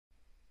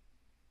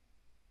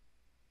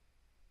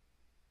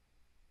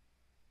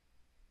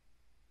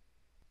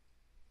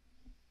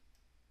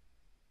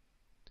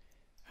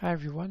Hi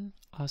everyone,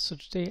 so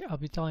today I'll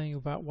be telling you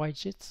about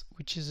YJIT,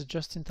 which is a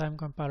just-in-time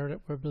compiler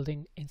that we're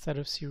building inside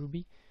of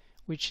CRuby,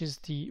 which is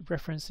the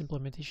reference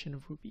implementation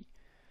of Ruby.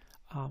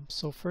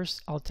 So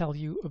first I'll tell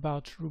you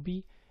about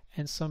Ruby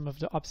and some of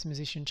the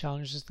optimization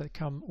challenges that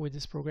come with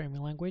this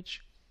programming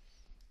language,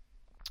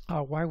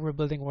 why we're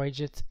building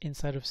YJIT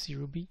inside of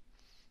CRuby,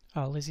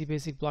 lazy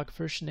basic block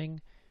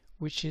versioning,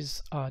 which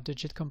is the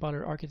JIT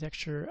compiler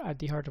architecture at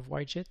the heart of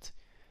YJIT,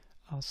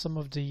 some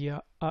of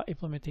the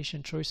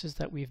implementation choices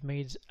that we've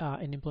made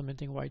in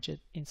implementing YJIT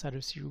inside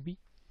of CRuby,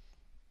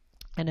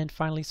 and then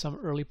finally some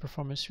early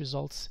performance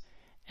results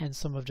and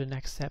some of the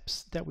next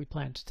steps that we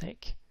plan to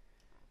take.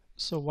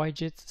 So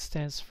YJIT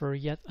stands for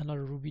Yet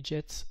Another Ruby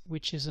JIT,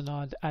 which is a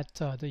nod at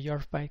the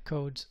YARF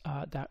bytecode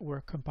that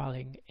we're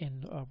compiling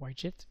in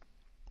YJIT.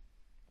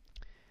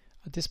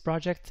 This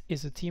project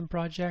is a team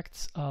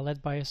project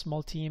led by a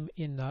small team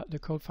in the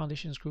Code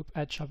Foundations group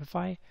at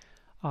Shopify.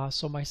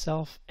 So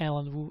myself,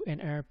 Alan Wu, and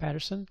Aaron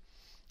Patterson,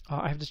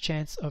 I have the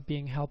chance of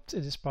being helped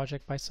in this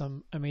project by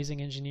some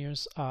amazing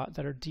engineers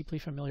that are deeply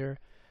familiar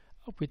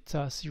with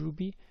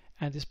CRuby,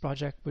 and this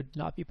project would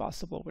not be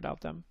possible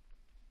without them.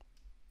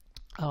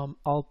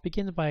 I'll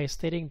begin by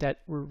stating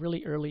that we're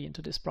really early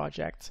into this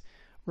project.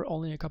 We're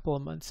only a couple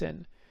of months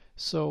in,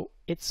 so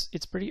it's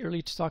pretty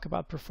early to talk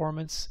about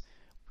performance.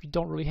 We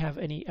don't really have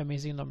any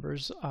amazing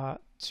numbers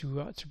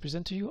to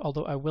present to you,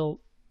 although I will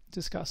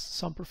discuss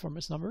some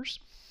performance numbers.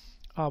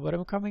 But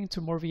I'm coming to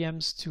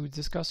MoreVMs to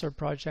discuss our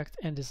project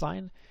and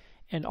design,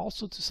 and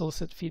also to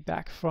solicit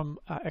feedback from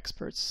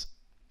experts.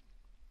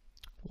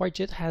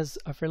 YJIT has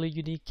a fairly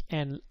unique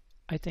and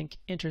I think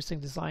interesting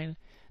design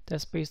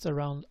that's based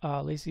around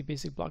lazy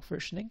basic block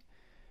versioning,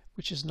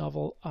 which is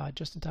novel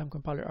just-in-time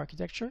compiler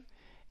architecture,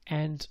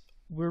 and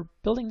we're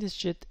building this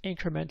JIT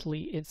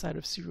incrementally inside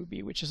of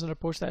CRuby, which is an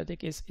approach that I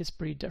think is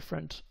pretty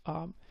different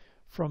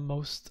from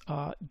most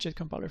JIT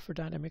compiler for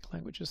dynamic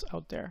languages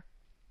out there.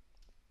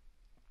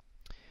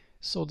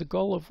 So the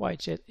goal of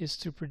YJIT is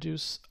to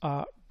produce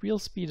real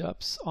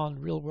speedups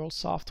on real-world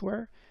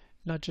software,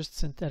 not just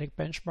synthetic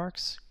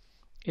benchmarks.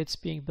 It's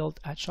being built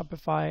at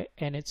Shopify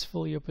and it's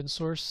fully open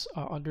source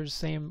under the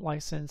same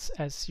license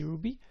as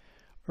CRuby.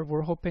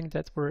 We're hoping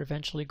that we're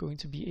eventually going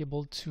to be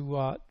able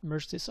to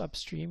merge this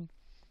upstream.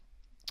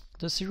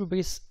 The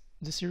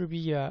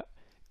CRuby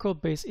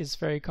code base is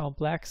very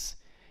complex,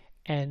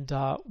 and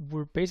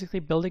we're basically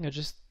building a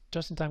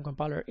just-in-time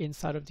compiler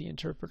inside of the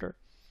interpreter,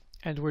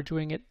 and we're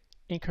doing it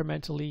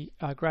incrementally,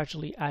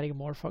 gradually adding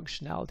more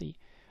functionality,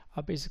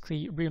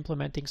 basically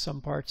re-implementing some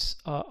parts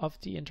of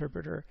the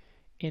interpreter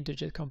into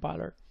JIT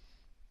compiler.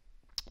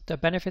 The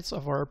benefits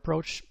of our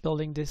approach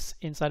building this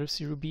inside of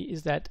CRuby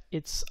is that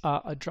it's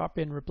a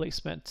drop-in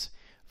replacement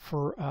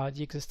for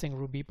the existing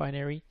Ruby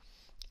binary,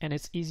 and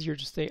it's easier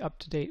to stay up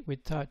to date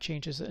with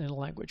changes in the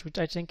language, which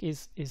I think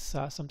is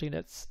something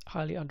that's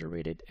highly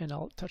underrated, and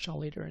I'll touch on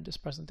later in this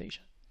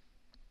presentation.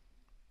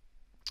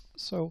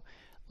 So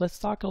let's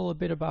talk a little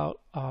bit about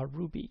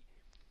Ruby.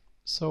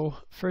 So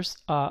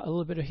first, a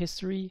little bit of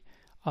history.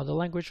 The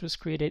language was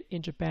created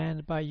in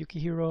Japan by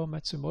Yukihiro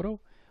Matsumoto,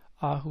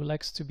 who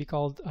likes to be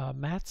called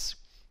Mats.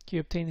 He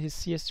obtained his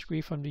CS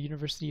degree from the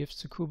University of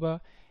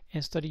Tsukuba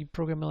and studied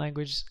programming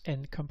languages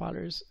and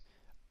compilers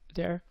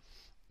there.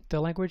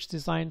 The language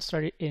design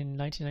started in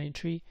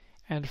 1993,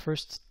 and the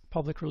first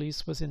public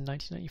release was in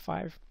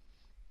 1995.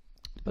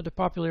 But the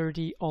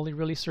popularity only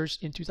really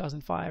surged in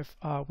 2005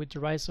 with the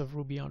rise of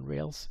Ruby on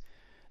Rails.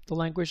 The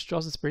language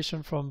draws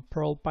inspiration from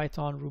Perl,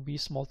 Python, Ruby,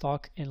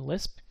 Smalltalk, and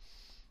Lisp.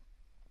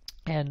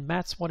 And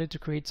Mats wanted to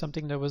create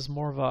something that was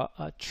more of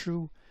a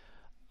true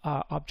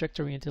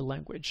object-oriented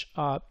language.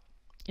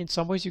 In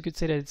some ways, you could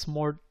say that it's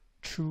more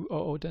true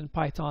OO than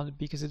Python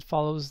because it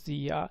follows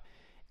the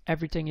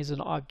everything is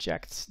an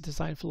object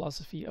design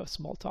philosophy of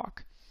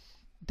Smalltalk.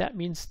 That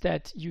means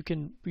that you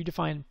can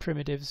redefine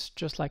primitives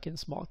just like in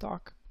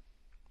Smalltalk.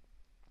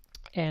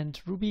 And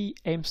Ruby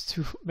aims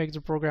to make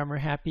the programmer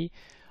happy,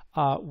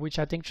 which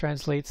I think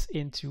translates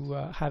into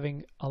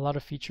having a lot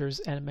of features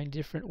and many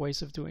different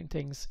ways of doing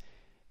things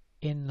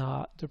in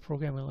the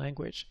programming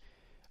language.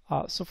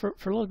 So for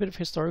a little bit of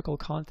historical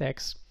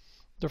context,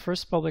 the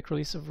first public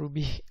release of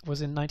Ruby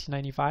was in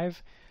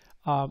 1995,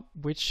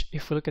 which,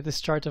 if we look at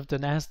this chart of the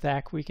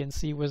NASDAQ, we can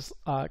see was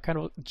kind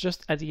of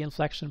just at the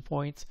inflection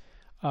point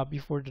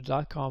before the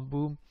dot-com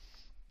boom.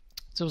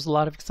 So there was a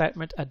lot of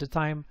excitement at the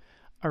time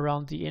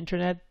around the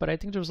internet, but I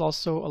think there was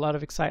also a lot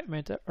of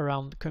excitement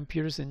around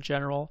computers in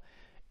general,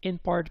 in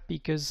part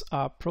because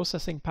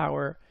processing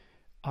power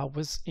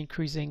was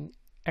increasing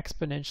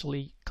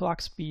exponentially.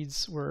 Clock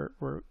speeds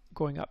were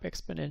going up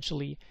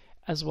exponentially,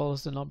 as well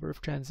as the number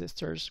of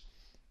transistors.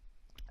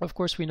 Of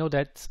course, we know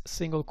that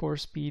single core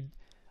speed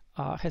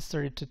has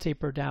started to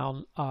taper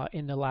down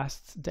in the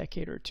last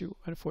decade or two,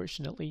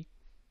 unfortunately.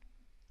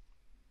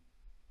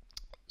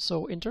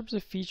 So in terms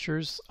of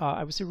features,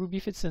 I would say Ruby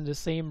fits in the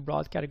same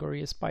broad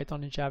category as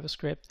Python and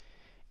JavaScript.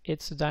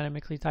 It's a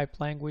dynamically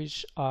typed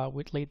language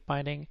with late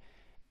binding,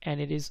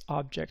 and it is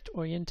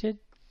object-oriented.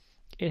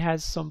 It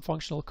has some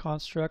functional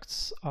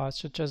constructs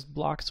such as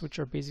blocks, which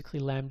are basically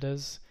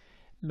lambdas,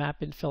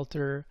 map and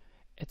filter,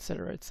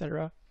 etc.,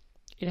 etc.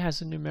 It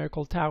has a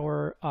numerical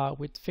tower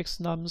with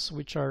fixed nums,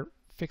 which are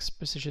fixed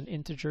precision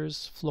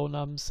integers, flow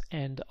nums,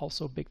 and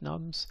also big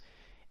nums.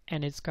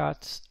 And it's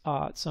got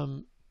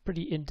some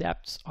pretty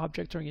in-depth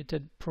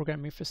object-oriented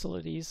programming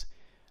facilities,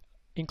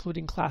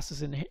 including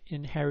classes and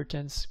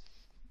inheritance.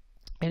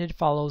 And it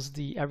follows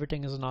the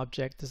everything is an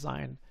object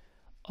design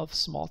of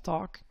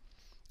Smalltalk.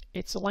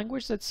 It's a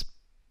language that's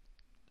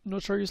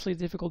notoriously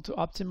difficult to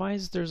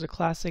optimize. There's a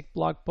classic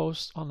blog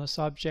post on the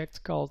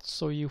subject called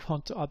 "So You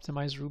Want to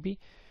Optimize Ruby,"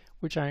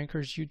 which I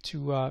encourage you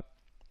to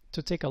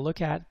take a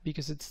look at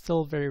because it's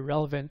still very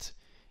relevant,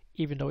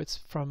 even though it's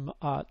from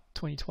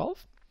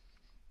 2012.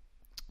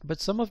 But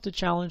some of the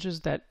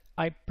challenges that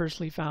I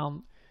personally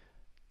found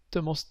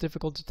the most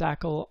difficult to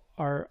tackle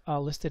are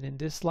listed in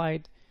this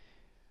slide.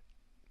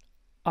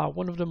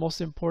 One of the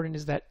most important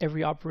is that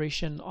every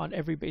operation on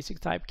every basic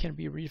type can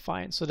be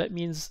redefined. So that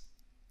means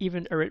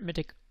even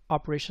arithmetic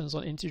operations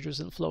on integers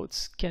and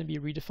floats can be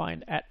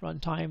redefined at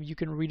runtime. You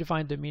can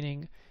redefine the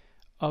meaning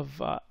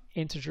of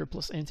integer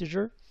plus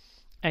integer,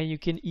 and you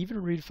can even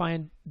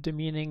redefine the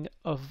meaning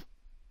of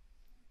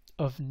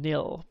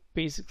nil.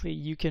 Basically,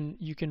 you can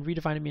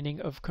redefine the meaning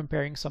of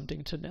comparing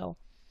something to nil.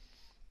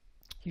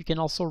 You can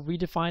also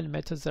redefine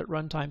methods at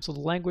runtime. So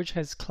the language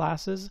has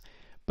classes,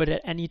 but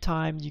at any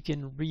time you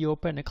can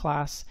reopen a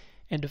class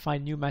and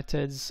define new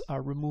methods,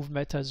 remove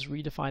methods,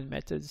 redefine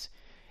methods.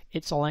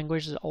 It's a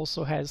language that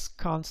also has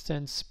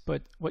constants,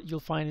 but what you'll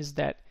find is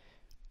that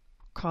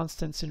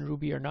constants in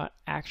Ruby are not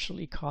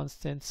actually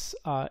constants.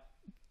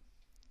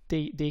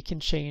 They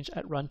can change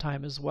at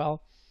runtime as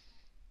well.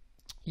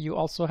 You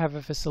also have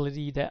a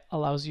facility that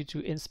allows you to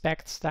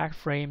inspect stack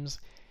frames,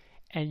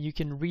 and you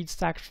can read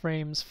stack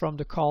frames from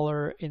the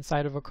caller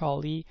inside of a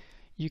callee.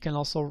 You can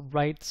also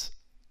write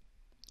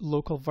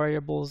local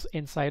variables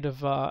inside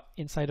of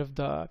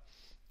the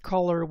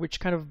caller, which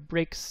kind of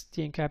breaks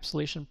the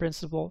encapsulation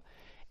principle.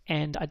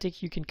 And I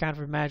think you can kind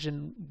of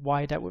imagine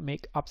why that would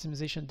make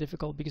optimization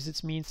difficult, because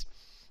it means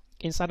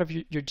inside of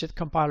your JIT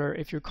compiler,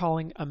 if you're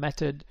calling a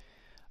method,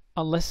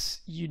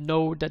 unless you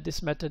know that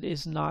this method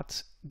is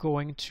not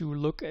going to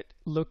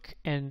look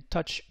and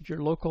touch your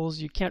locals,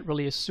 you can't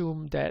really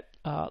assume that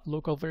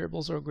local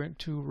variables are going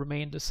to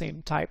remain the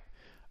same type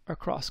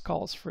across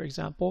calls, for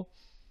example.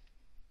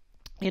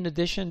 In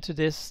addition to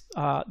this,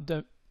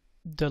 the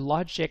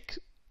logic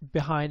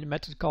behind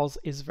method calls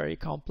is very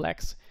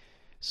complex.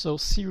 So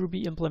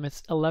CRuby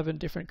implements 11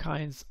 different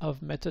kinds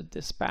of method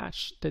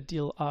dispatch that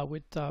deal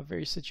with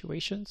various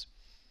situations.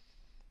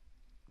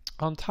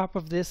 On top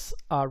of this,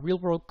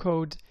 real-world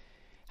code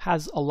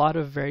has a lot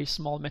of very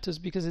small methods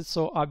because it's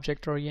so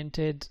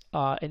object-oriented,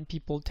 and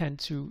people tend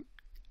to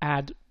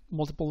add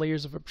multiple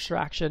layers of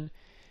abstraction.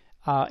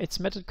 It's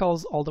method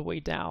calls all the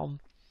way down.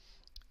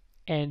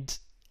 And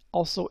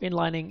also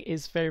inlining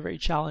is very, very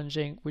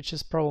challenging, which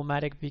is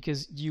problematic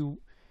because you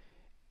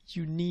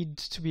need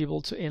to be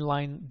able to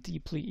inline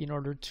deeply in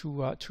order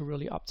to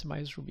really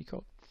optimize Ruby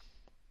code.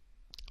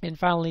 And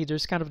finally,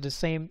 there's kind of the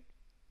same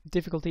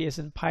difficulty as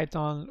in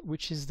Python,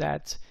 which is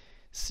that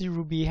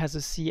CRuby has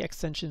a C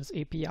extensions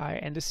API,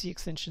 and the C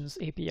extensions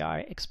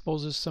API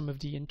exposes some of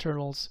the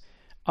internals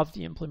of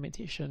the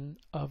implementation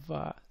of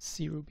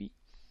CRuby.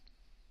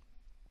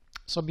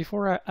 So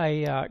before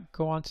I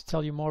go on to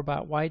tell you more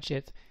about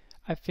YJIT,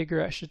 I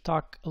figure I should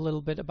talk a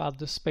little bit about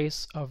the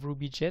space of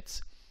Ruby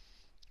JITs.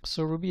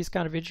 So Ruby is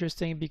kind of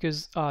interesting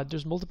because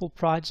there's multiple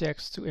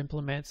projects to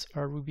implement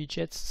Ruby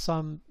JITs,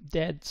 some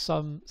dead,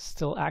 some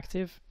still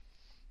active.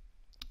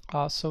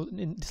 So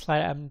in this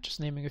slide, I'm just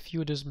naming a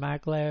few. There's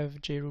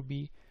maglev,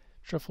 JRuby,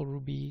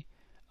 TruffleRuby,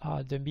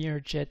 the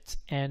MoreJIT,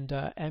 and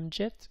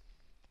MJIT.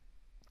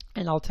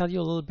 And I'll tell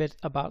you a little bit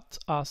about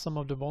some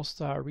of the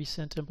most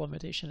recent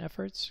implementation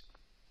efforts.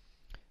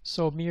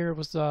 So Mir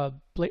was the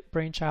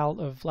brainchild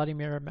of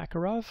Vladimir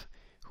Makarov,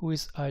 who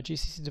is a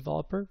GCC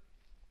developer.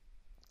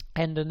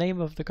 And the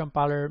name of the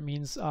compiler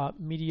means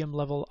medium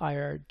level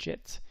IR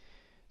JIT.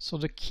 So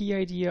the key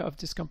idea of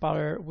this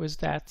compiler was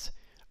that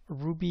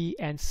Ruby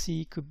and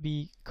C could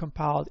be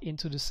compiled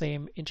into the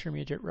same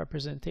intermediate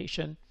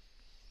representation.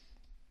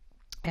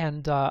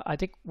 And I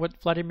think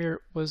what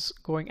Vladimir was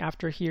going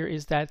after here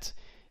is that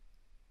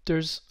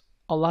there's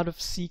a lot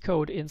of C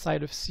code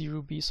inside of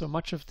CRuby, so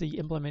much of the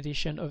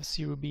implementation of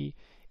CRuby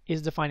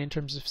is defined in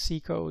terms of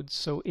C code.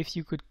 So if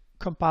you could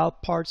compile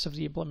parts of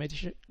the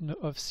implementation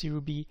of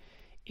CRuby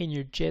in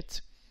your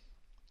JIT,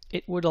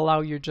 it would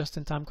allow your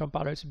just-in-time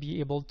compiler to be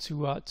able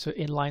to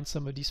inline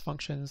some of these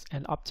functions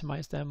and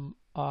optimize them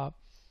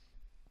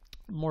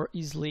more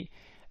easily.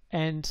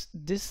 And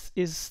this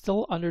is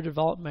still under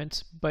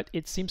development, but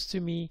it seems to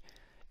me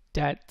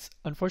that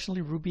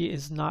unfortunately Ruby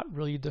is not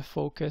really the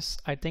focus.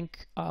 I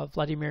think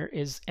Vladimir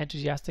is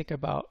enthusiastic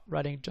about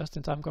writing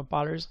just-in-time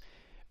compilers,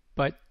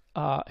 but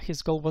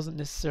his goal wasn't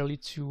necessarily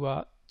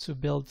to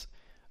build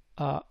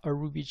a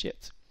Ruby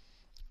JIT.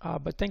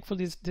 But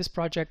thankfully this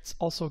project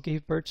also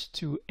gave birth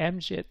to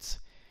MJIT,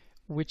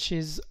 which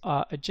is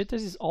a JIT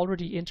that is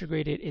already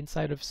integrated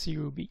inside of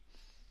CRuby.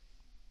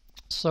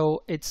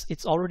 So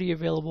it's already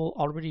available,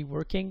 already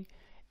working,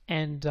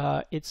 and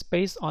it's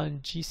based on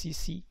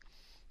GCC.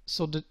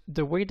 So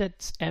the way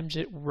that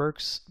MJIT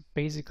works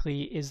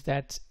basically is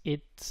that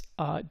it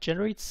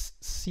generates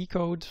C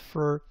code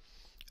for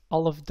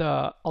all of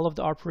the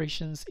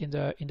operations in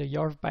the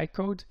YARV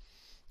bytecode,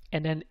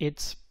 and then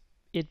it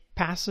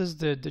passes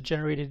the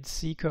generated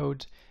C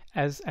code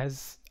as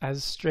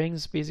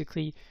strings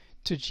basically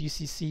to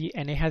GCC,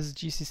 and it has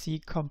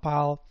GCC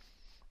compile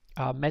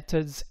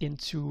methods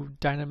into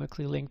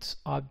dynamically linked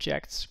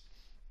objects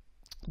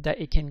that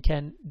it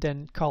can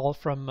then call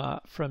from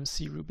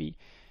CRuby.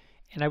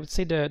 And I would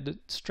say the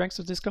strengths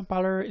of this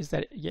compiler is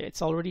that, yeah,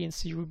 it's already in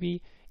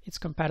CRuby, it's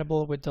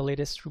compatible with the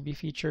latest Ruby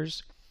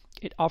features,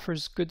 it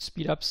offers good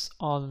speedups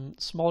on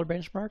smaller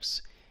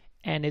benchmarks,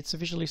 and it's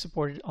officially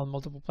supported on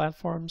multiple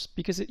platforms.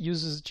 Because it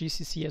uses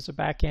GCC as a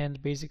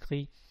backend,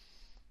 basically,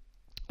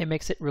 it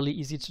makes it really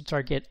easy to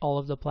target all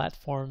of the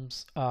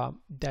platforms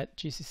that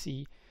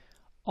GCC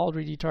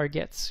already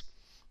targets.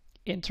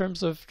 In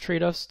terms of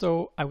trade-offs,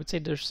 though, I would say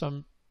there's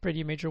some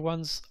pretty major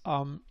ones.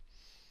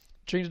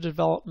 During the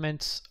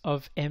development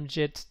of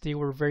MJIT, they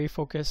were very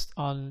focused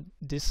on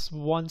this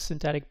one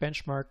syntactic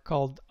benchmark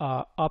called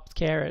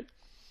opt-caret,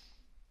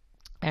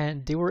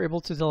 and they were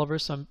able to deliver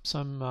some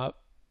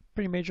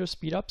pretty major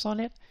speedups on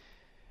it.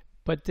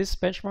 But this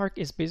benchmark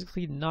is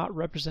basically not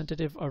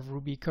representative of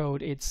Ruby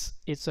code. It's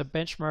a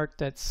benchmark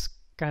that's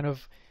kind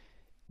of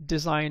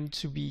designed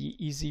to be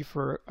easy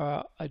for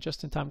a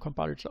just-in-time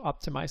compiler to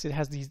optimize. It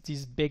has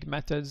these big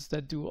methods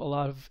that do a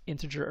lot of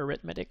integer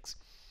arithmetics.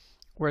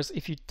 Whereas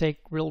if you take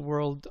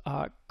real-world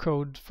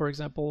code, for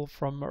example,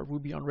 from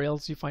Ruby on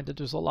Rails, you find that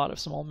there's a lot of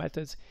small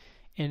methods,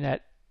 and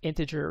that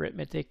integer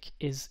arithmetic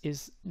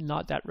is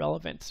not that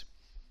relevant.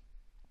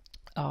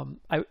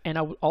 I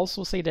would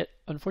also say that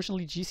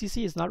unfortunately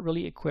GCC is not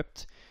really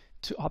equipped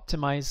to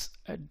optimize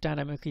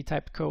dynamically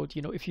typed code.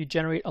 You know, if you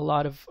generate a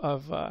lot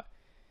of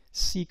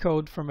C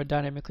code from a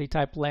dynamically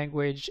typed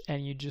language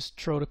and you just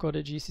throw the code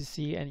at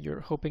GCC and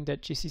you're hoping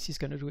that GCC is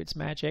going to do its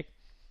magic,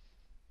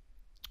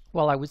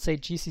 well, I would say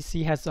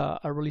GCC has a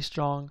really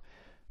strong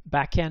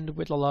backend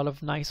with a lot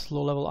of nice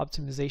low-level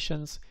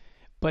optimizations,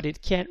 but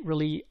it can't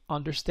really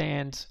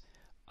understand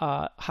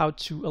how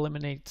to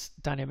eliminate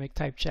dynamic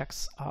type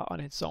checks on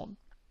its own.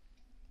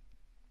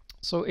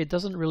 So it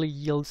doesn't really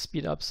yield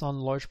speedups on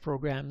large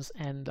programs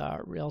and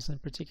Rails in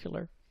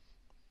particular.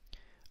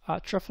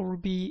 Truffle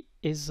Ruby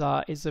is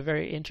a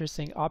very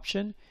interesting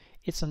option.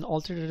 It's an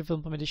alternative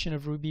implementation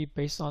of Ruby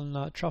based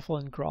on Truffle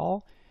and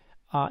Graal.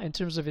 In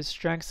terms of its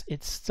strengths,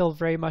 it's still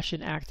very much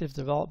in active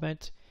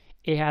development.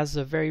 It has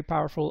a very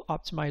powerful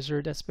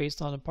optimizer that's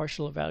based on a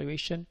partial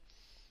evaluation.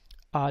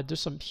 There's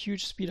some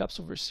huge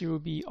speedups over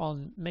CRuby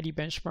on many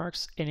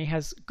benchmarks, and it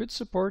has good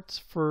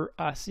support for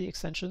C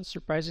extensions.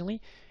 Surprisingly,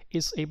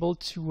 it's able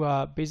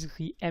to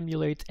basically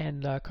emulate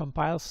and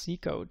compile C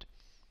code.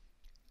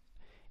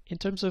 In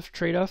terms of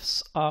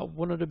trade-offs,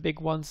 one of the big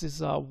ones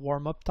is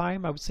warm-up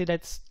time. I would say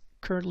that's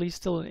currently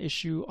still an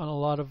issue on a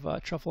lot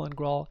of Truffle and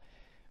Graal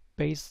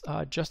based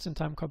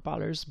just-in-time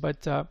compilers,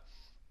 but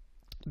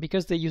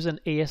because they use an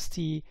AST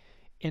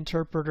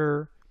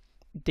interpreter,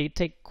 they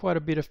take quite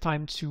a bit of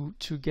time to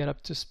get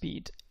up to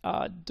speed.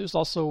 There's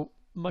also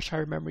much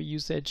higher memory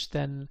usage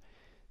than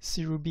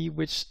CRuby,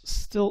 which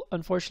still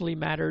unfortunately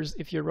matters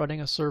if you're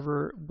running a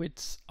server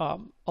with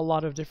a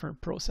lot of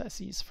different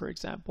processes, for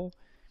example.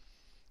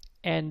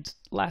 And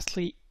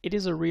lastly, it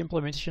is a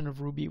re-implementation of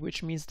Ruby,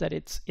 which means that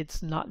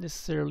it's not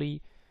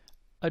necessarily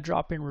a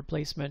drop-in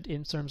replacement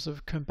in terms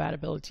of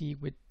compatibility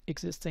with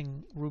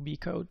existing Ruby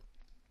code.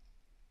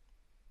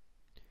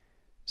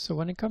 So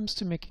when it comes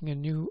to making a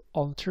new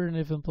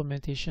alternative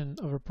implementation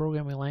of a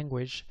programming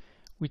language,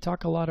 we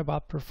talk a lot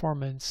about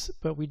performance,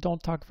 but we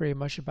don't talk very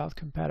much about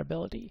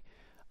compatibility.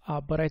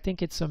 But I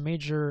think it's a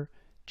major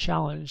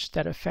challenge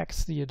that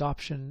affects the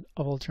adoption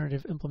of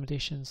alternative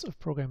implementations of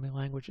programming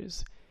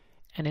languages.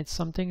 And it's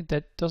something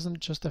that doesn't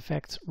just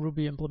affect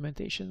Ruby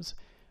implementations,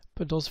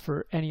 but those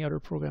for any other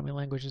programming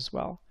language as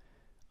well.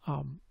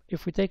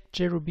 If we take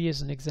JRuby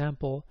as an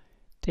example,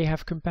 they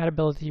have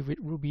compatibility with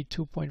Ruby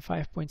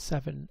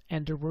 2.5.7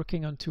 and they're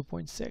working on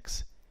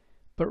 2.6.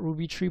 But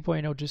Ruby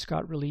 3.0 just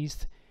got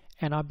released,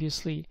 and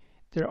obviously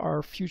there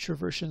are future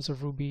versions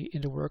of Ruby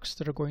in the works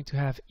that are going to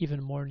have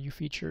even more new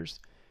features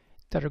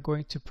that are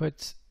going to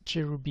put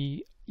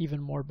JRuby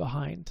even more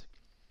behind.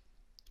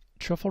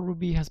 Truffle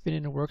Ruby has been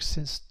in the works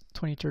since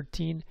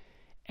 2013,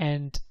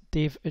 and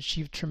they've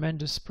achieved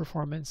tremendous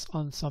performance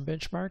on some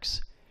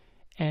benchmarks,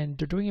 and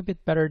they're doing a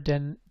bit better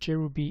than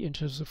JRuby in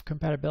terms of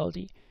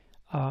compatibility.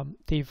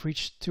 They've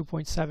reached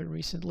 2.7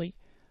 recently,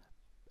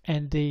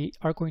 and they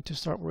are going to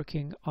start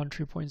working on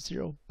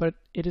 3.0, but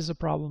it is a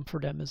problem for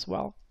them as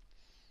well.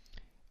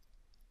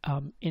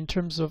 In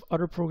terms of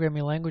other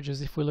programming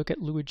languages, if we look at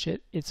YJIT,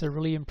 it's a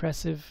really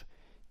impressive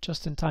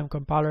just-in-time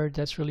compiler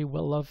that's really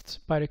well loved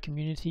by the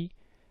community,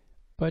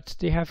 but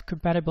they have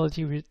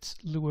compatibility with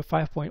Lua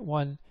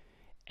 5.1,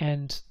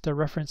 and the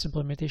reference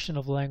implementation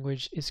of the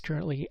language is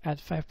currently at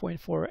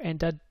 5.4, and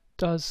that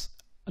does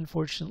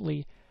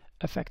unfortunately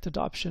affect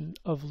adoption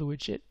of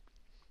YJIT.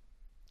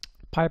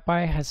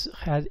 PyPy has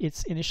had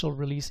its initial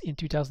release in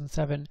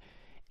 2007,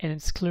 and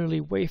it's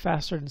clearly way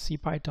faster than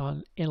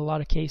CPython in a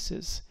lot of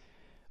cases,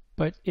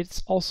 but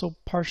it's also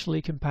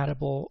partially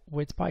compatible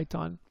with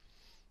Python.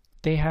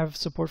 They have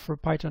support for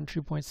Python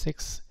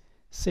 3.6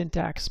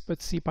 syntax, but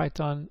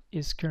CPython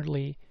is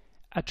currently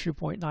at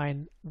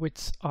 3.9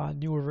 with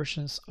newer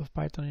versions of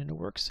Python in the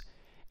works.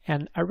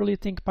 And I really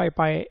think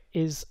PyPy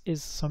is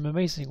some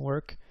amazing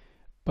work,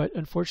 but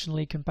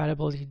unfortunately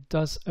compatibility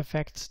does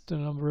affect the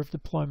number of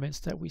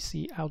deployments that we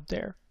see out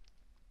there.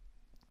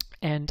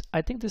 And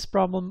I think this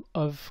problem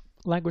of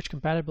language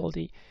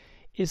compatibility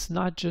is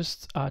not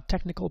just a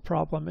technical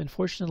problem.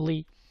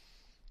 Unfortunately,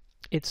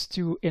 it's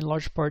due in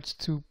large parts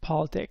to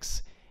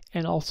politics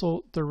and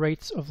also the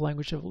rates of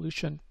language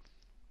evolution.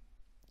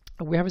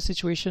 We have a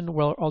situation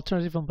where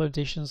alternative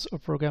implementations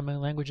of programming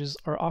languages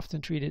are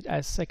often treated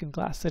as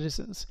second-class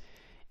citizens.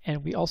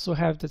 And we also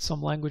have that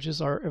some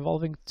languages are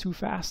evolving too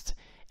fast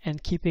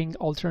and keeping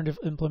alternative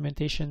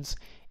implementations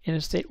in a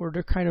state where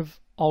they're kind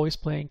of always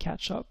playing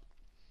catch-up.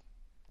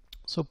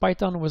 So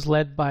Python was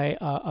led by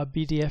a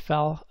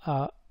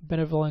BDFL,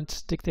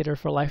 benevolent dictator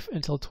for life,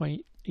 until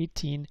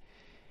 2018,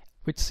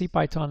 with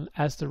CPython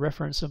as the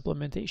reference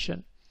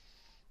implementation.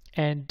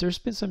 And there's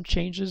been some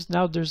changes.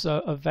 Now there's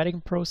a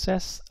vetting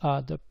process,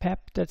 the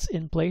PEP, that's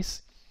in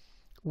place,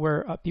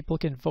 where people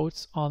can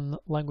vote on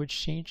language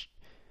change.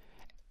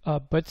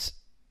 But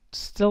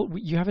still,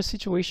 you have a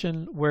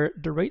situation where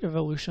the rate of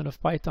evolution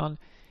of Python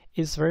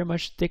is very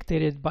much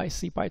dictated by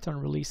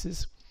CPython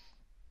releases.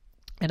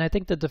 And I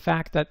think that the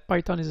fact that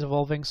Python is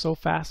evolving so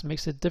fast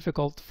makes it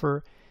difficult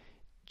for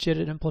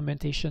JIT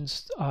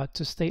implementations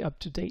to stay up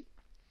to date.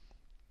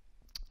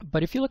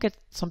 But if you look at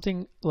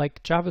something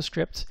like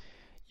JavaScript,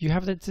 you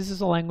have that this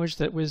is a language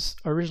that was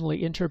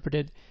originally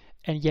interpreted,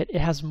 and yet it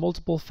has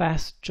multiple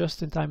fast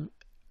just-in-time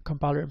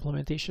compiler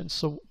implementations.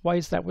 So why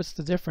is that? What's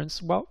the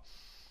difference? Well,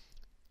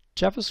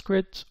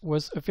 JavaScript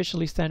was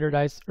officially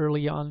standardized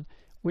early on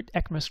with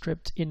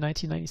ECMAScript in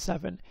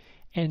 1997,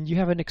 and you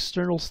have an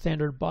external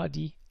standard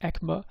body,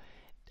 ECMA,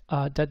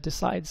 that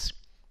decides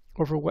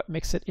over what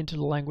makes it into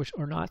the language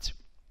or not.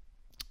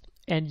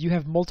 And you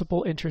have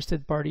multiple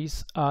interested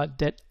parties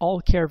that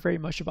all care very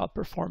much about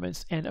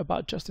performance and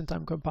about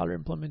just-in-time compiler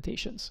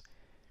implementations.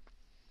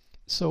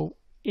 So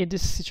in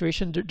this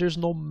situation, there's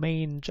no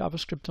main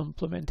JavaScript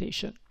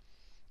implementation,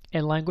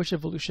 and language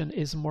evolution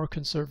is more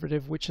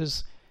conservative, which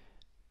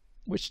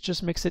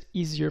just makes it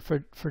easier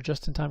for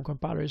just-in-time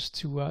compilers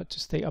to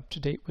stay up to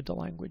date with the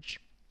language.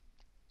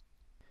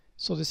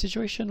 So the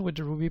situation with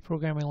the Ruby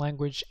programming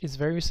language is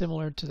very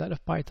similar to that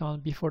of Python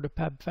before the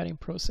PEP vetting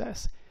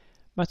process.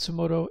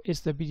 Matsumoto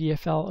is the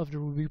BDFL of the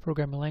Ruby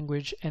programming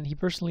language, and he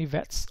personally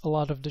vets a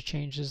lot of the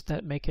changes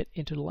that make it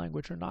into the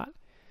language or not.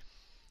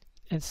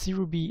 And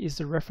CRuby is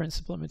the reference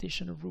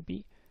implementation of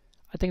Ruby.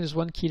 I think there's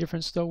one key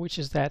difference though, which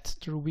is that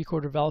the Ruby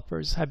core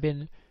developers have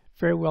been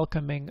very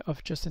welcoming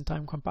of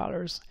just-in-time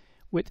compilers,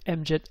 with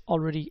MJIT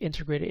already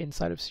integrated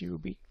inside of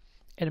CRuby,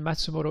 and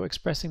Matsumoto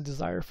expressing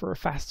desire for a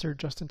faster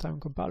just-in-time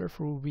compiler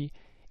for Ruby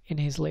in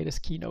his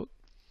latest keynote.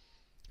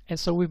 And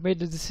so we've made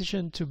the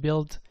decision to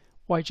build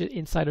YJIT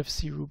inside of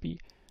CRuby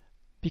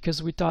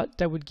because we thought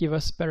that would give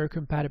us better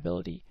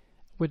compatibility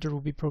with the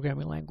Ruby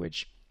programming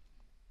language.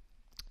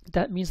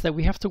 That means that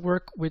we have to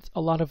work with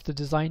a lot of the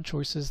design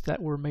choices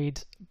that were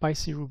made by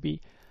CRuby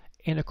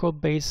in a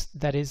code base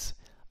that is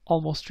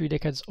almost 3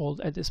 decades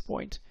old at this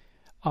point.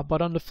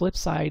 But on the flip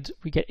side,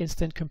 we get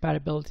instant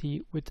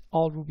compatibility with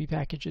all Ruby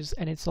packages,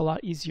 and it's a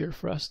lot easier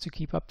for us to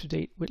keep up to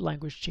date with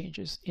language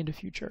changes in the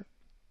future.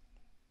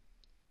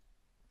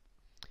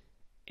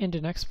 In the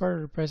next part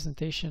of the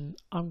presentation,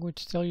 I'm going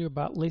to tell you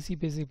about lazy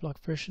busy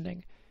block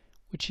versioning,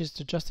 which is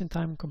the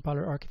just-in-time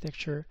compiler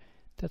architecture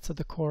that's at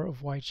the core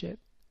of YJIT.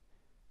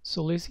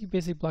 So lazy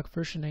busy block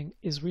versioning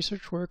is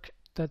research work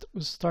that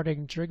was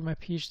starting during my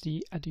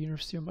PhD at the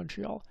University of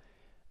Montreal.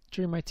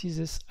 During my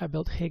thesis, I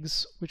built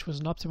Higgs, which was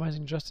an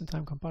optimizing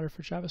just-in-time compiler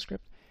for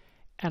JavaScript,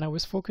 and I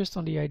was focused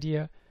on the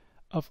idea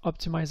of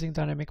optimizing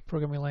dynamic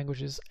programming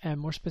languages, and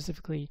more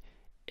specifically,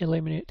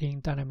 eliminating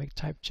dynamic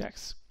type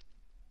checks.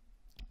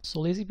 So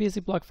lazy busy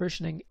block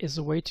versioning is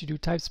a way to do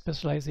type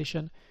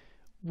specialization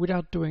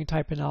without doing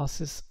type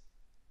analysis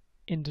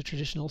in the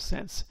traditional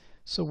sense,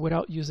 so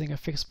without using a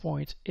fixed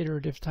point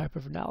iterative type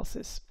of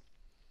analysis.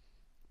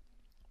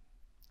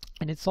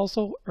 And it's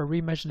also a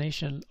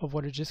reimagination of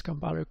what a JIT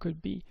compiler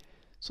could be.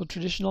 So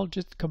traditional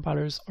JIT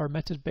compilers are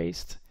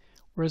method-based,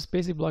 whereas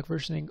basic block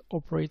versioning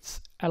operates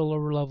at a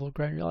lower level of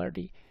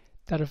granularity,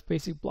 that of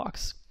basic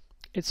blocks.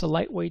 It's a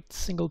lightweight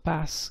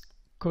single-pass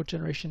code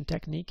generation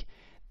technique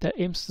that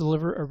aims to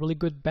deliver a really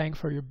good bang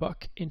for your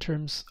buck in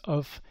terms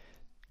of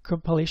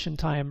compilation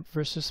time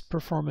versus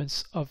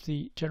performance of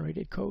the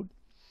generated code.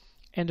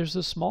 And there's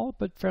a small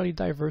but fairly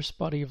diverse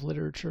body of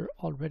literature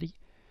already.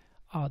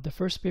 The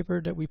first paper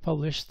that we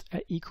published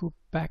at eCoop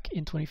back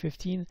in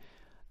 2015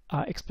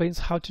 explains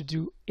how to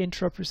do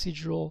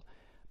intra-procedural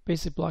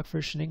basic block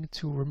versioning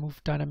to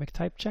remove dynamic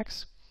type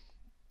checks.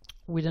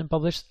 We then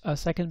published a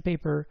second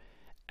paper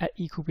at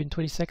eCoop in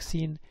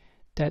 2016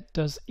 that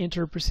does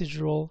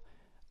inter-procedural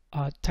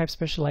type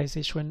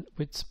specialization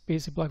with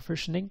basic block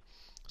versioning.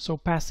 So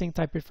passing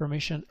type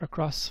information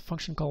across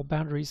function call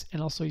boundaries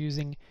and also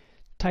using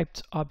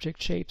typed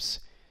object shapes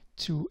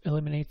to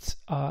eliminate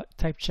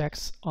type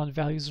checks on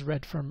values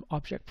read from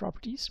object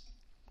properties.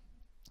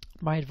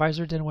 My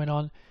advisor then went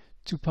on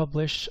to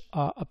publish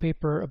a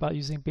paper about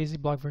using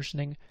basic block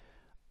versioning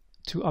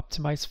to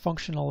optimize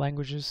functional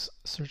languages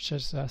such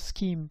as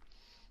Scheme,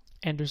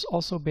 and there's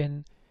also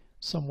been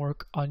some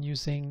work on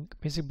using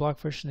basic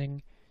block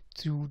versioning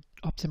to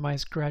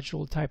optimize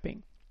gradual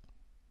typing.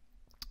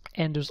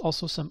 And there's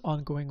also some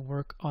ongoing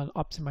work on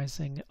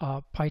optimizing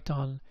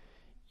Python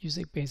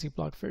using basic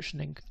block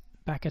versioning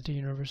back at the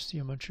University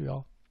of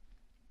Montreal.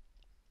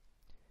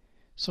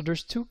 So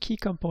there's two key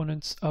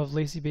components of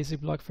lazy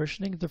basic block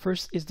versioning. The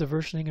first is the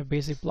versioning of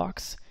basic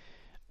blocks,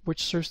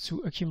 which serves to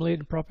accumulate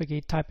and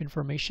propagate type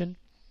information.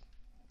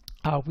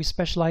 We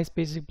specialize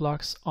basic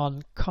blocks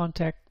on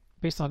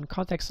based on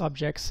context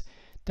objects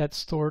that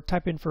store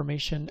type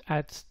information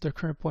at the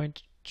current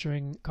point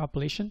during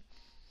compilation.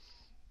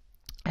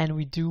 And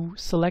we do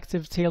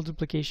selective tail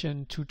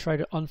duplication to try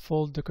to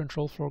unfold the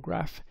control flow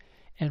graph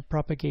and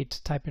propagate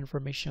type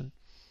information.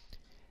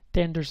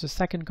 Then there's a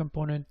second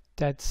component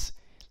that's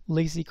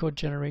lazy code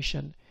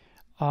generation.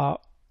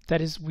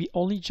 That is, we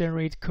only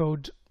generate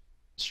code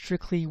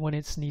strictly when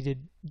it's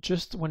needed,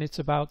 just when it's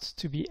about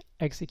to be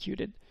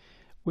executed,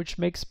 which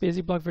makes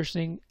basic block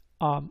versioning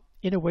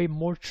in a way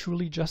more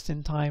truly just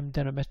in time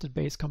than a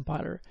method-based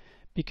compiler,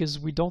 because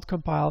we don't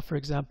compile, for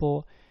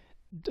example,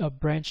 a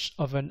branch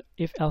of an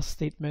if-else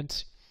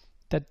statement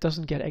that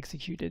doesn't get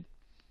executed.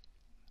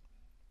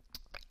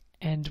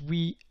 And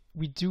we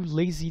do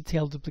lazy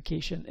tail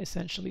duplication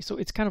essentially. So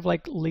it's kind of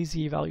like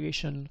lazy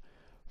evaluation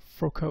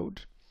for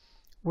code,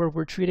 where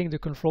we're treating the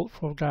control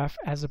flow graph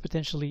as a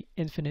potentially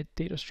infinite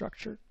data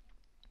structure.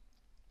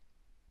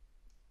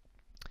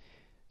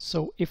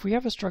 So if we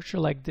have a structure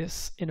like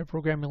this in a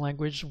programming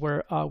language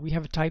where we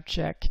have a type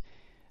check,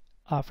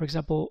 for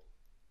example,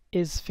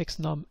 is fixed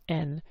num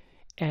n,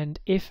 and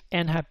if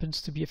n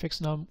happens to be a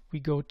fixed num, we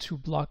go to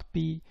block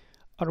B,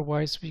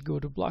 otherwise we go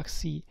to block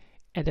C,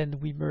 and then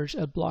we merge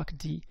at block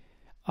D.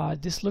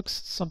 This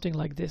looks something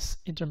like this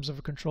in terms of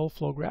a control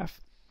flow graph.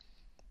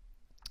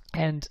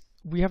 And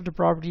we have the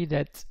property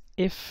that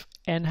if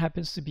n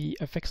happens to be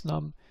a fixed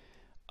num,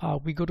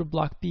 we go to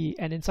block B,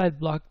 and inside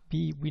block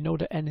B we know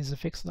that n is a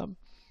fixed num.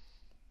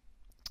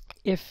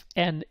 If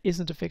n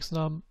isn't a fixed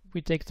num,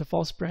 we take the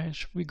false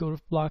branch, we go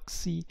to block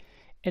C,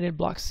 and in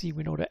block C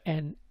we know that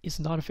n is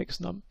not a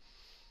fixed num.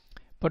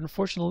 But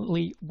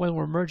unfortunately, when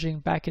we're merging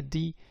back at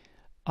D,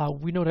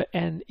 we know that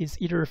n is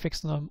either a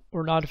fixed num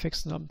or not a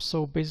fixed num,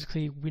 so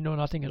basically we know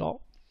nothing at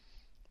all.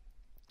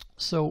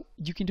 So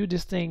you can do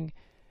this thing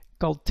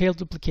called tail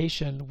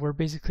duplication, where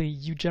basically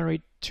you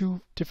generate two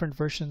different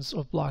versions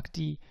of block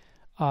D,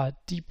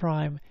 D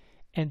prime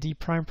and D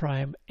prime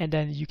prime, and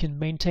then you can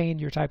maintain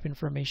your type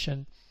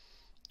information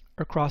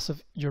across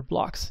of your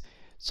blocks.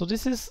 So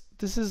this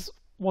is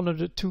one of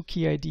the two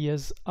key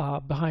ideas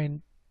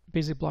behind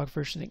basic block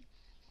versioning.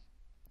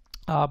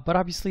 But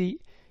obviously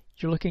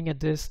you're looking at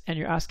this and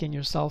you're asking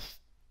yourself,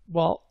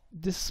 well,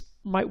 this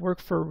might work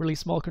for a really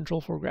small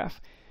control flow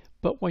graph,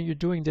 but when you're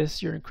doing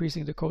this, you're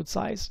increasing the code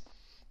size,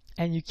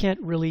 and you can't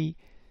really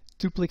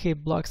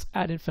duplicate blocks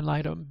ad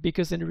infinitum,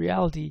 because in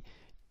reality,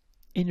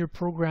 in your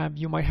program,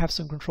 you might have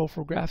some control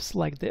flow graphs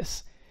like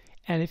this.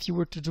 And if you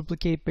were to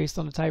duplicate based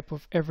on the type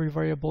of every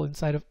variable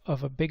inside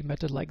of a big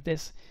method like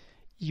this,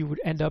 you would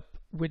end up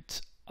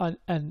with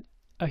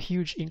a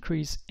huge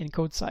increase in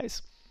code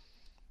size.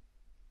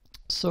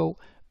 So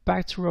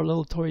back to our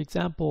little toy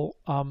example,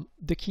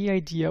 the key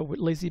idea with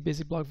lazy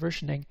basic block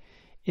versioning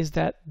is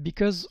that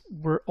because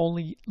we're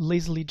only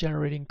lazily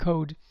generating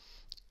code,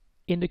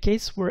 in the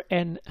case where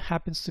n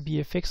happens to be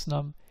a fixed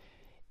num,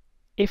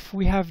 if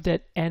we have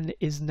that n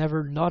is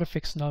never not a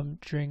fixed num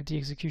during the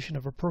execution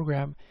of a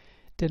program,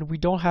 then we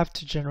don't have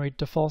to generate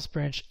the false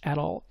branch at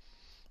all.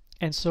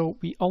 And so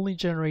we only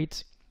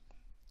generate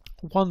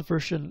one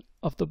version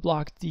of the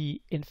block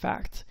D, in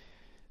fact.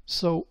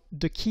 So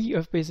the key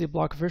of basic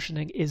block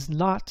versioning is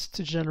not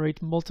to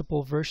generate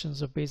multiple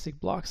versions of basic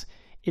blocks.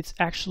 It's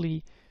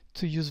actually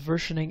to use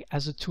versioning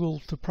as a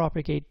tool to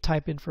propagate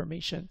type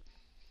information.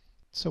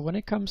 So when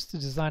it comes to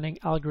designing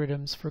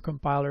algorithms for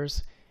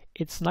compilers,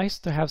 it's nice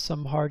to have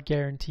some hard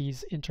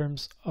guarantees in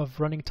terms of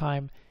running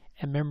time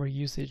and memory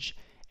usage.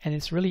 And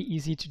it's really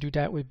easy to do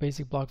that with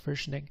basic block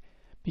versioning,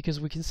 because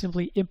we can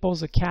simply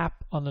impose a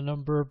cap on the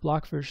number of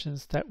block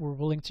versions that we're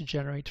willing to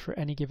generate for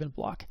any given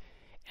block.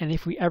 And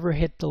if we ever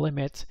hit the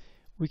limit,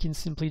 we can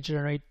simply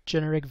generate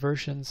generic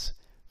versions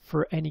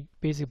for any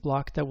basic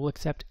block that will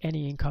accept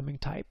any incoming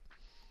type.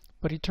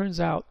 But it turns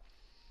out,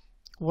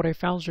 what I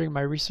found during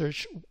my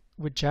research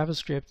with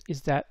JavaScript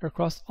is that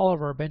across all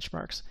of our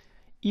benchmarks,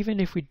 even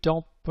if we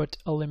don't put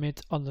a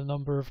limit on the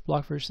number of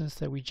block versions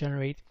that we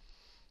generate,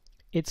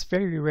 it's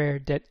very rare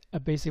that a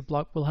basic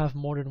block will have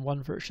more than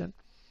one version.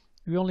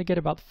 We only get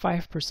about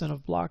 5%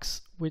 of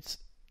blocks with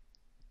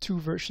 2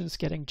 versions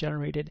getting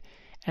generated,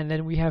 and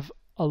then we have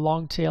a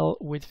long tail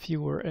with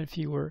fewer and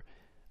fewer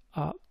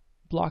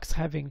blocks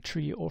having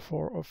 3 or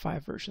 4 or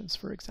 5 versions,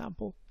 for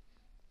example.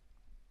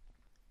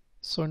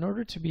 So in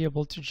order to be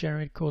able to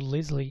generate code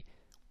lazily,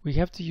 we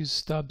have to use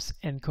stubs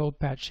and code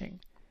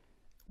patching,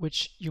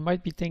 which you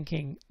might be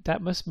thinking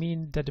that must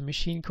mean that the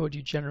machine code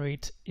you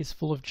generate is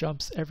full of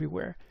jumps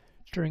everywhere,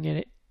 turning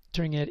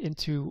it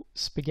into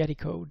spaghetti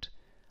code.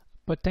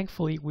 But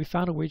thankfully, we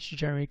found a way to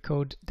generate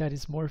code that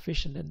is more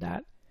efficient than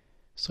that.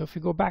 So if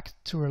we go back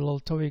to our little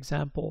toy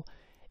example,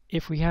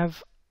 if we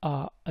have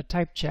a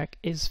type check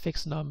is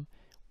fixed num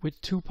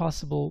with 2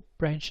 possible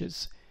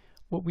branches,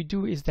 what we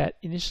do is that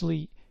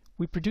initially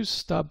we produce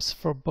stubs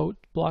for both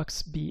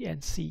blocks B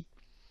and C.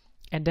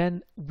 And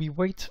then we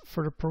wait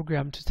for the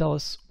program to tell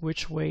us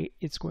which way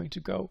it's going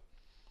to go.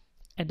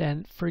 And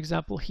then, for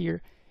example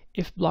here,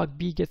 if block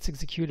B gets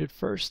executed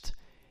first,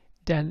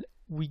 then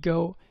we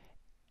go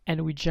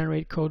and we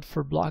generate code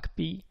for block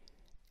B.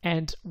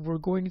 And we're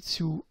going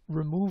to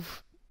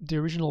remove the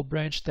original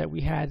branch that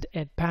we had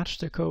and patch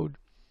the code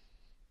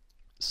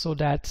so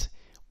that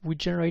we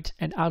generate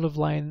an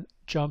out-of-line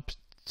jump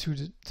to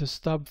the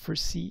stub for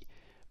C.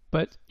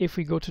 But if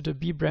we go to the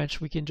B branch,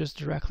 we can just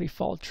directly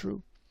fall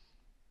through.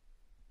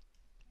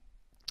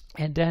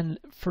 And then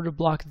for the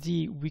block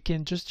D, we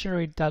can just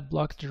generate that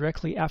block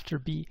directly after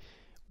B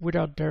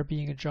without there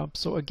being a jump.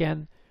 So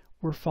again,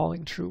 we're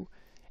falling through.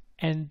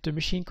 And the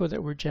machine code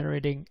that we're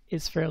generating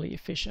is fairly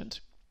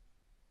efficient.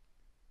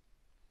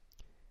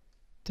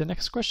 The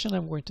next question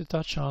I'm going to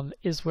touch on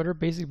is whether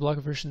basic block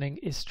versioning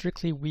is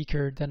strictly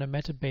weaker than a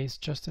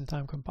method-based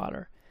just-in-time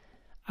compiler.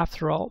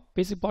 After all,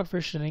 basic block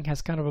versioning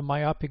has kind of a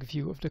myopic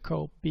view of the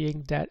code,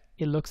 being that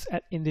it looks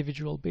at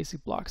individual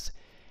basic blocks.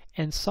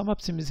 And some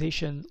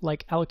optimization,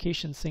 like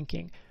allocation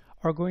syncing,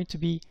 are going to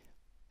be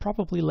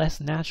probably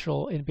less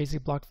natural in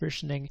basic block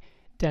versioning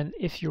than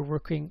if you're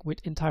working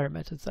with entire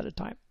methods at a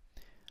time.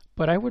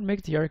 But I would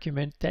make the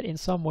argument that in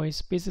some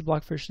ways basic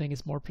block versioning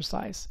is more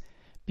precise,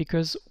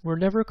 because we're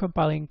never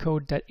compiling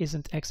code that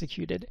isn't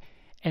executed,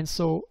 and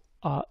so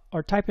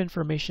our type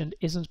information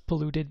isn't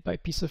polluted by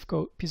pieces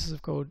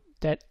of code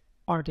that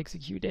aren't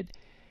executed,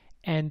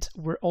 and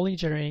we're only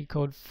generating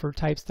code for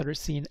types that are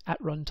seen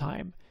at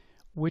runtime,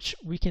 which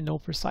we can know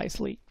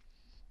precisely.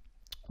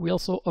 We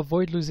also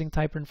avoid losing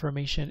type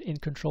information in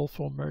control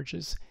flow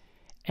merges.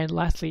 And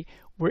lastly,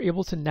 we're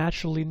able to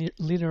naturally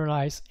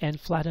linearize and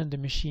flatten the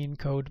machine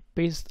code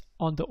based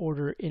on the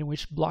order in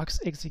which blocks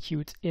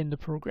execute in the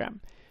program.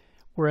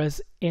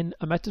 Whereas in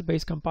a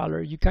method-based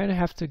compiler, you kind of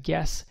have to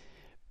guess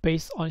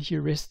based on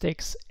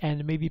heuristics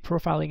and maybe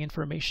profiling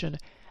information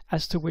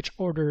as to which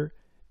order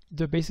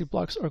the basic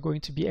blocks are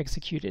going to be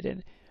executed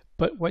in.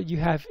 But what you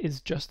have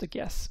is just a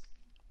guess.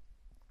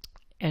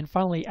 And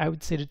finally, I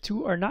would say the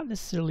two are not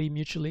necessarily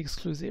mutually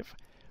exclusive.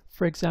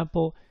 For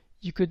example,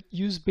 you could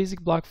use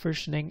basic block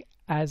versioning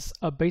as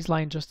a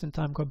baseline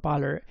just-in-time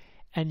compiler,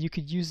 and you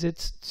could use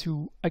it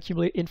to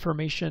accumulate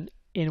information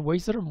in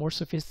ways that are more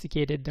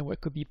sophisticated than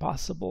what could be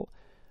possible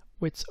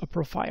with a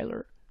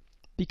profiler,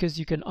 because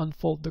you can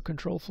unfold the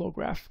control flow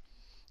graph.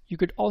 You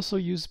could also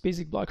use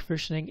basic block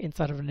versioning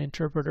inside of an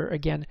interpreter,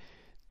 again,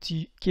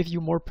 to give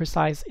you more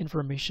precise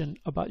information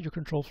about your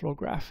control flow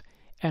graph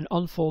and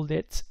unfold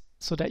it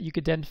so that you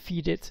could then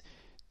feed it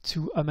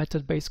to a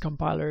method-based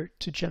compiler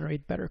to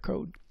generate better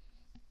code.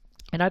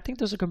 And I think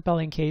there's a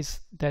compelling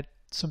case that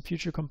some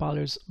future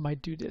compilers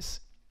might do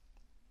this.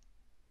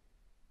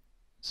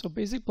 So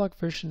basic block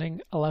versioning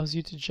allows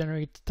you to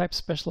generate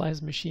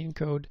type-specialized machine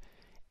code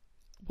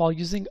while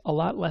using a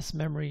lot less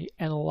memory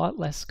and a lot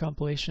less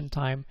compilation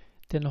time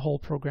than a whole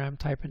program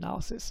type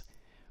analysis.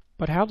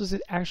 But how does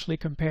it actually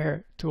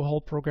compare to a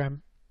whole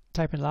program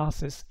type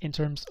analysis in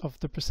terms of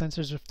the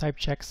percentage of type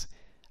checks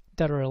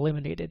that are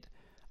eliminated?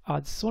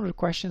 This is one of the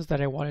questions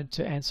that I wanted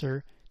to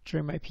answer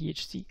during my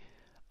PhD.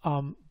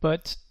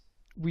 But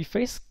we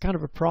face kind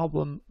of a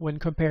problem when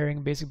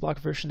comparing basic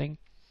block versioning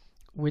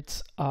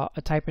with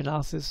a type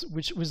analysis,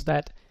 which was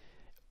that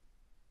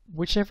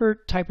whichever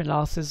type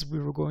analysis we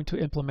were going to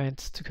implement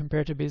to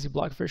compare to basic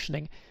block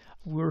versioning,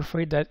 we were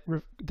afraid that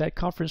that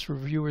conference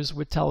reviewers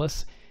would tell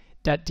us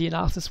that the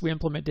analysis we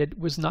implemented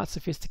was not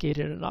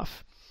sophisticated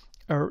enough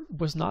or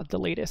was not the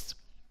latest.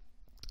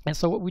 And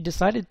so what we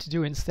decided to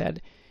do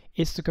instead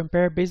is to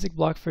compare basic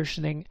block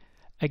versioning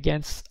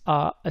against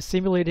a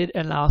simulated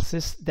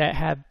analysis that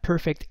had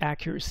perfect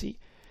accuracy.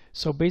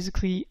 So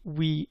basically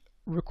we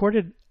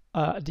recorded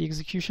the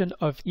execution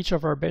of each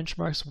of our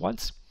benchmarks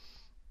once,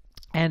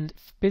 and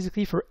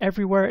basically for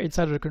everywhere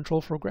inside of the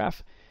control flow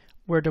graph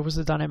where there was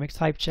a dynamic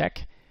type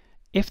check,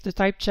 if the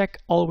type check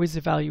always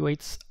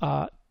evaluates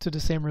to the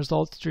same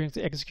result during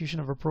the execution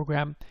of a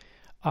program,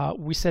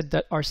 we said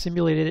that our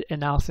simulated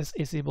analysis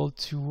is able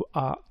to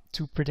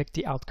predict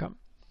the outcome.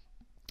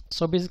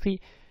 So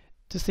basically,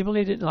 the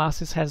simulated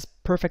analysis has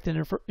perfect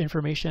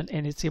information,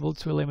 and it's able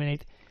to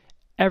eliminate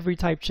every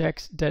type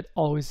check that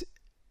always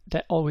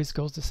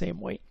goes the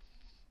same way.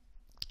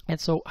 And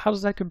so how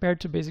does that compare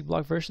to basic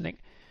block versioning?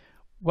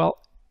 Well,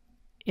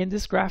 in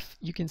this graph,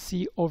 you can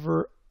see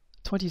over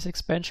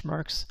 26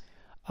 benchmarks,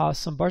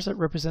 some bars that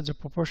represent the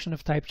proportion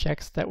of type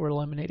checks that were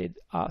eliminated,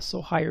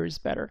 so higher is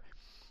better.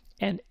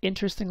 And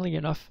interestingly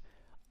enough,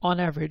 on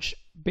average,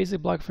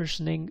 basic block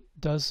versioning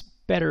does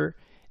better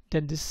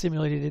than this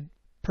simulated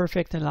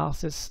perfect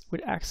analysis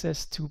with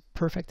access to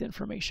perfect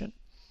information.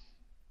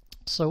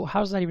 So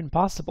how is that even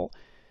possible?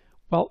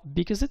 Well,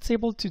 because it's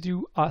able to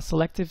do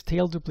selective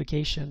tail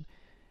duplication,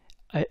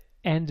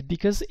 and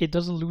because it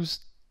doesn't lose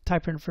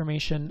type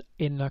information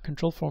in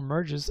control flow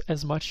merges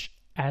as much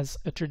as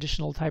a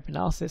traditional type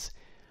analysis,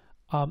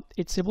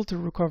 it's able to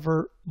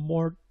recover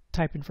more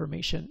type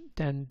information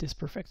than this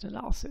perfect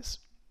analysis.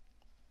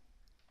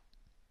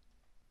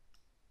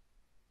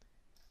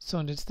 So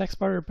in this next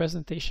part of the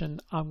presentation,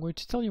 I'm going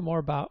to tell you more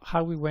about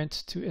how we went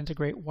to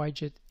integrate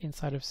YJIT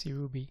inside of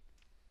CRuby.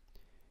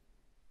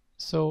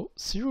 So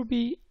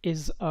CRuby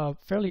is a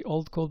fairly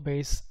old code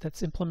base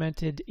that's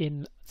implemented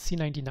in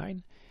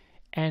C99,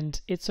 and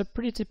it's a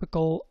pretty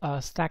typical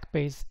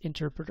stack-based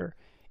interpreter.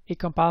 It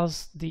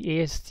compiles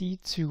the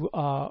AST to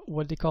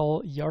what they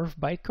call YARV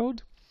bytecode,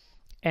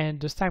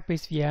 and the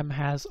stack-based VM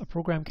has a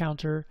program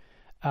counter,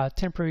 a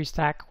temporary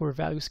stack where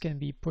values can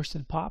be pushed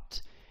and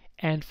popped,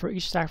 and for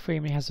each stack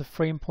frame it has a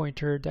frame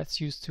pointer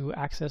that's used to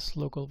access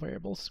local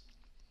variables.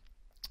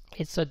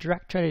 It's a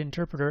direct-threaded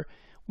interpreter,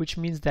 which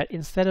means that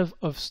instead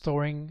of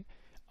storing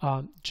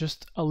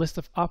just a list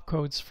of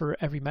opcodes for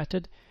every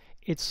method,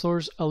 it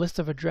stores a list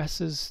of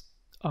addresses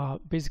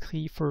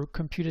basically for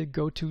computed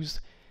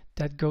gotos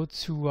that go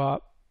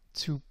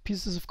to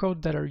pieces of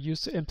code that are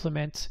used to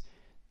implement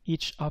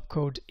each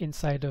opcode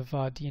inside of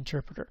the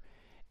interpreter.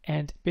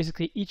 And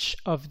basically each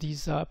of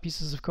these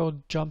pieces of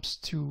code jumps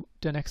to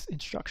the next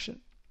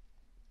instruction.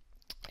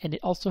 And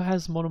it also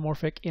has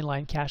monomorphic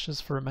inline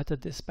caches for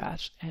method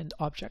dispatch and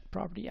object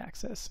property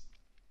access.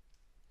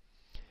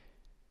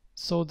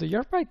 So the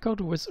YARV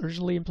bytecode was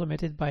originally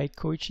implemented by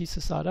Koichi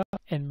Sasada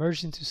and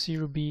merged into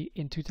CRuby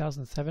in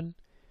 2007.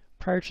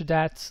 Prior to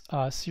that,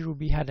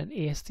 CRuby had an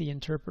AST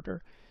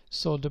interpreter.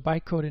 So the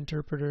bytecode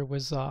interpreter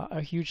was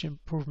a huge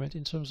improvement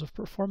in terms of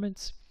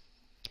performance.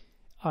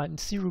 In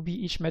CRuby,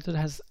 each method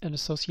has an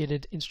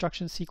associated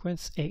instruction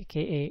sequence,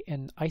 aka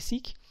an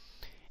ISEQ,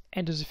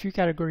 and there's a few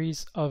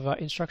categories of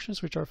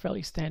instructions which are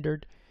fairly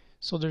standard.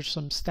 So there's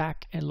some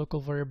stack and local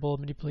variable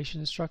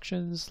manipulation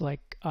instructions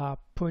like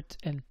put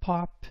and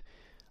pop,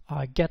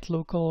 get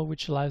local,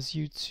 which allows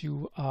you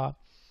to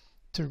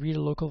read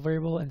a local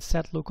variable, and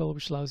set local,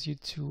 which allows you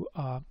to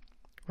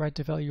write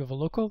the value of a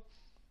local.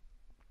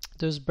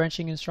 There's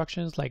branching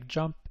instructions like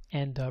jump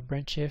and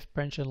branch shift,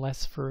 branch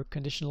unless for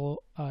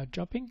conditional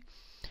jumping.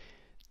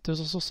 There's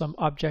also some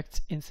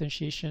object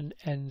instantiation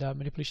and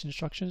manipulation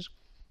instructions,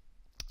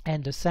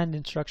 and the send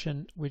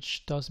instruction,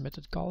 which does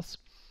method calls.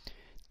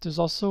 There's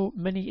also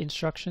many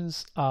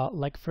instructions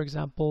like, for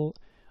example,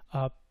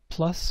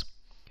 plus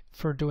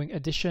for doing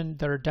addition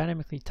that are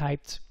dynamically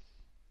typed.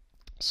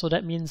 So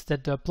that means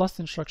that the plus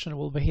instruction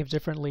will behave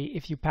differently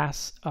if you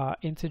pass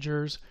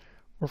integers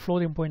or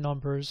floating point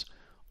numbers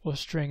or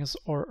strings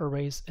or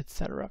arrays,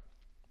 etc.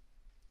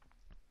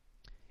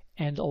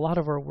 And a lot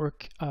of our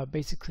work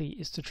basically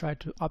is to try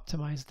to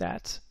optimize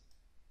that.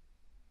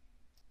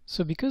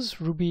 So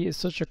because Ruby is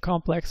such a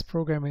complex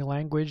programming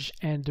language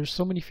and there's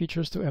so many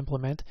features to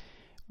implement,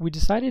 we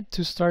decided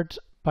to start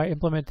by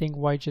implementing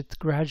YJIT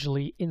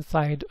gradually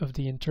inside of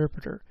the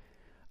interpreter.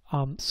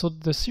 So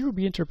the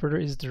CRuby interpreter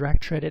is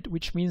direct-threaded,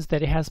 which means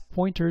that it has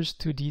pointers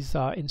to these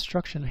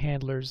instruction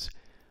handlers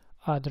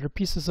that are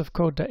pieces of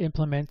code that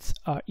implement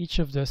each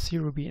of the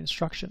CRuby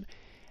instruction.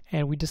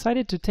 And we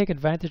decided to take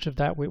advantage of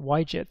that with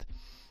YJIT.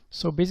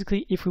 So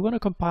basically, if we want to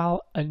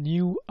compile a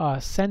new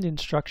send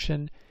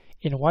instruction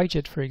in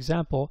YJIT, for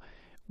example,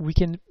 we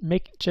can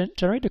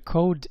generate the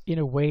code in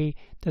a way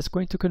that's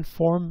going to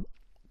conform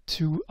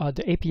to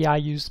the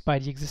API used by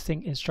the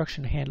existing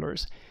instruction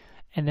handlers.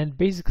 And then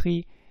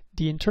basically,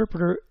 the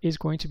interpreter is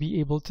going to be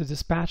able to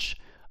dispatch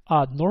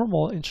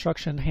normal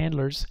instruction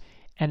handlers,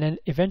 and then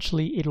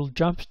eventually it'll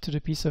jump to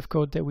the piece of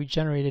code that we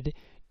generated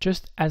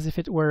just as if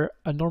it were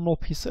a normal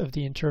piece of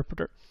the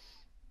interpreter.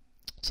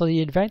 So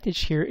the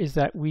advantage here is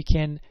that we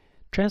can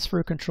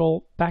transfer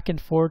control back and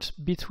forth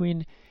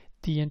between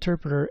the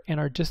interpreter and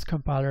our JIT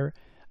compiler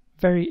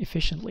very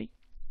efficiently.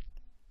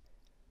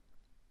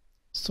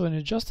 So in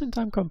a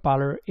just-in-time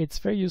compiler, it's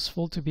very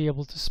useful to be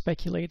able to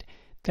speculate,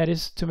 that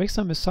is, to make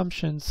some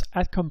assumptions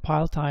at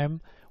compile time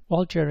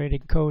while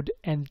generating code,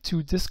 and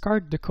to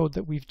discard the code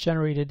that we've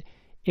generated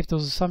if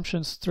those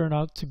assumptions turn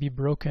out to be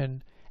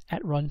broken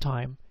at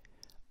runtime.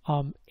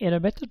 In a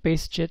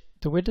method-based JIT,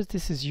 the way that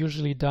this is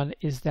usually done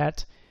is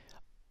that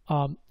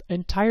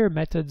entire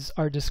methods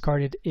are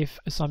discarded if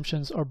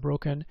assumptions are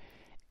broken,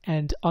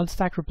 and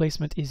unstack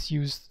replacement is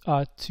used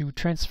to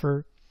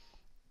transfer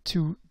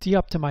to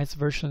de-optimized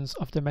versions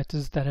of the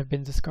methods that have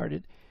been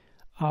discarded.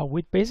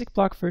 With basic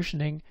block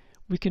versioning,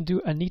 we can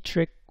do a neat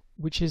trick,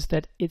 which is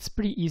that it's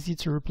pretty easy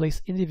to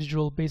replace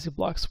individual basic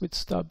blocks with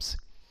stubs,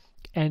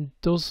 and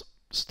those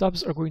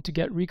stubs are going to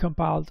get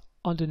recompiled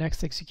on the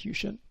next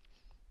execution.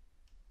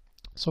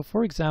 So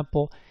for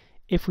example,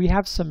 if we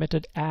have some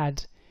method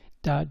add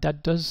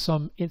that does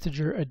some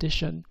integer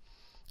addition,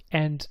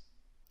 and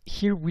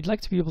here we'd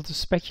like to be able to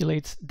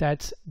speculate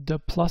that the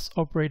plus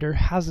operator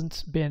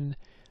hasn't been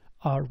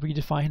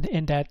redefined,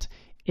 and that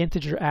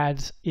integer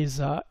add is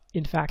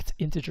in fact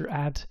integer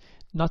add,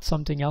 not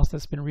something else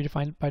that's been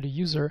redefined by the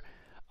user.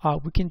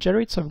 We can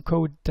generate some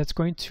code that's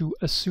going to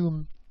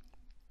assume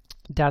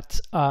that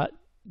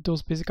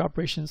those basic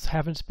operations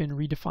haven't been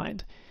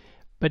redefined.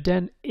 But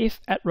then if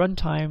at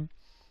runtime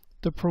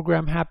the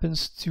program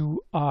happens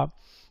to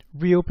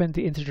reopen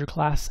the integer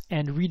class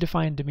and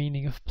redefine the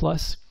meaning of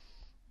plus,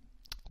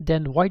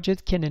 then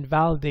YJIT can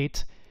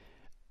invalidate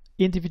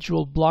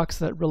individual blocks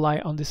that rely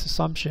on this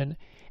assumption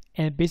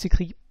and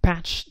basically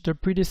patch the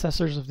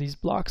predecessors of these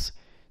blocks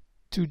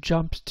to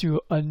jump to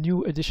a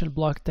new addition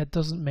block that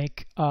doesn't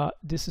make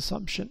this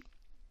assumption.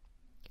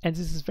 And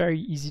this is very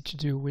easy to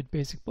do with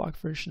basic block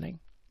versioning.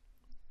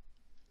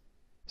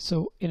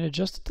 So in a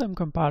just-in-time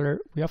compiler,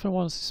 we often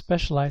want to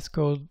specialize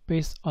code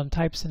based on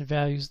types and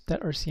values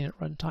that are seen at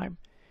runtime.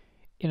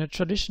 In a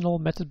traditional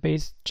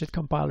method-based JIT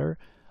compiler,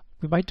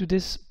 we might do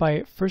this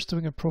by first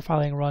doing a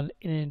profiling run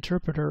in an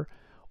interpreter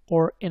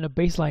or in a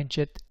baseline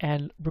JIT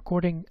and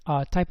recording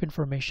type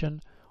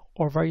information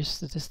or various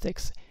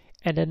statistics,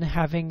 and then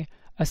having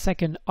a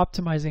second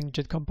optimizing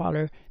JIT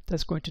compiler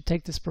that's going to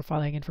take this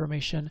profiling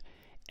information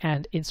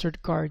and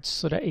insert guards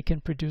so that it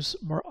can produce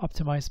more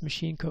optimized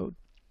machine code.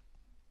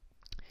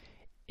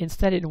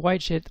 Instead, in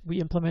YJIT,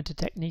 we implement a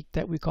technique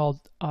that we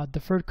call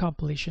deferred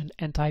compilation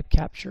and type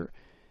capture.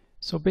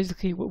 So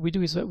basically what we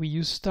do is that we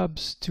use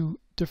stubs to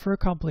defer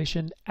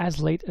compilation as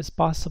late as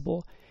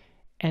possible,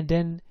 and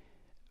then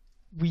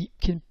we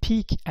can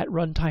peek at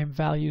runtime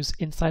values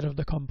inside of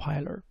the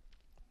compiler.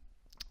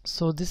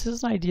 So this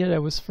is an idea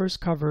that was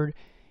first covered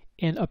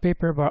in a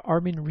paper by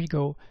Armin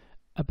Rigo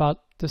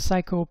about the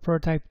Psycho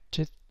prototype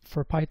JIT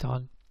for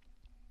Python.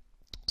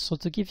 So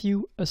to give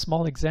you a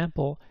small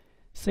example,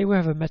 say we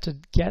have a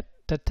method get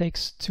that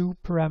takes two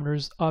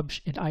parameters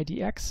obj and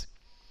idx,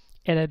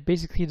 and it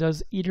basically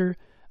does either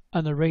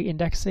an array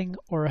indexing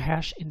or a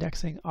hash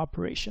indexing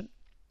operation.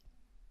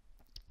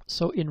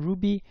 So in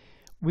Ruby,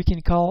 we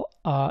can call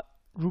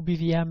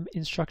RubyVM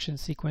instruction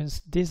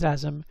sequence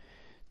disasm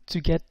to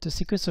get the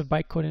sequence of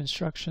bytecode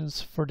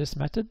instructions for this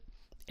method.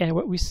 And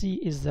what we see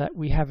is that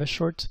we have a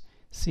short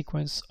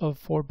sequence of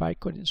 4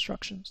 bytecode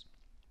instructions.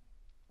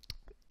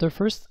 The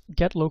first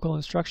get local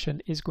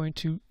instruction is going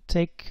to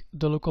take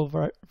the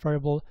local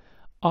variable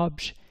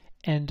obj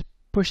and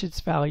push its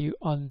value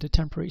on the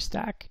temporary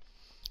stack.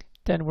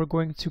 Then we're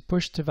going to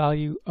push the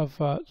value of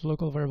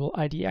local variable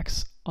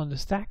idx on the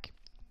stack.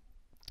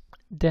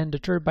 Then the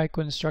third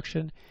bytecode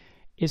instruction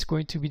is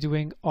going to be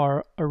doing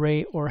our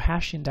array or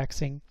hash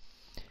indexing.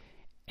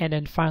 And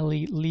then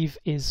finally, leave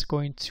is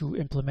going to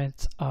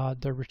implement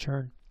the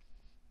return.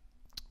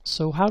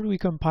 So how do we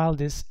compile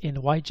this in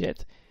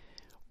YJIT?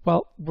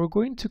 Well, we're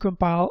going to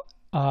compile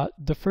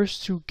the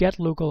first 2 get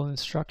local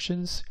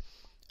instructions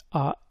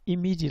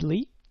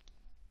immediately.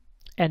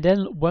 And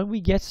then when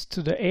we get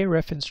to the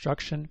aref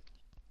instruction,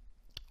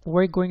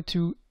 we're going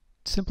to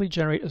simply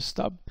generate a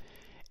stub.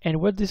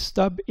 And what this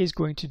stub is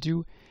going to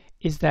do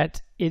is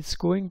that it's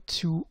going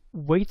to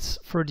wait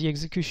for the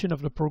execution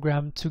of the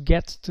program to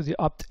get to the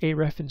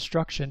opt_aref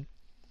instruction.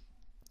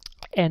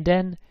 And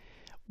then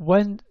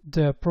when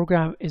the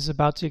program is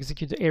about to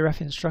execute the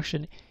aref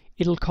instruction,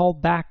 it'll call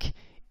back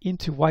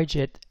into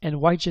YJIT, and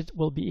YJIT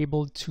will be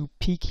able to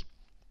peek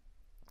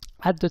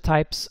at the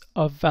types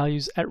of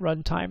values at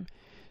runtime.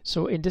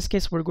 So in this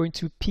case, we're going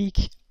to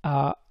peek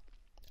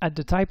at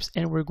the types,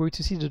 and we're going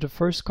to see that the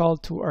first call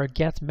to our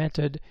get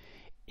method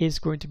is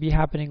going to be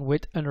happening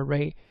with an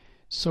array.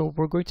 So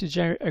we're going to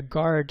generate a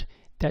guard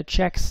that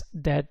checks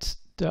that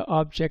the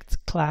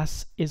object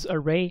class is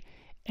array,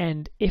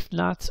 and if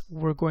not,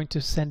 we're going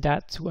to send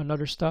that to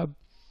another stub.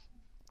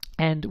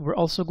 And we're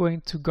also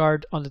going to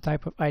guard on the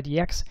type of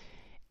idx,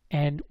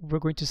 and we're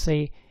going to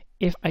say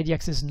if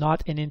idx is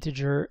not an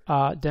integer,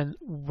 then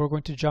we're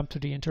going to jump to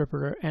the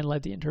interpreter and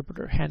let the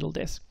interpreter handle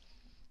this.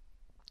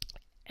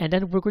 And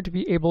then we're going to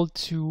be able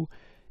to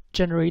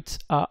generate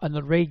an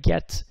array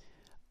get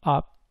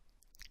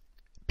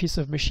piece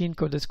of machine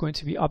code that's going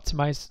to be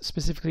optimized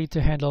specifically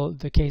to handle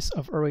the case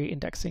of array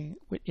indexing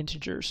with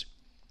integers.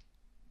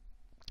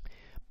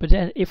 But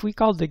then if we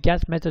call the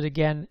get method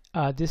again,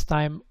 this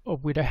time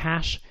with a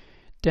hash,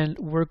 then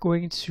we're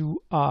going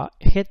to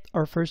hit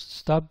our first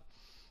stub,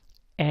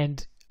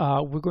 and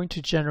we're going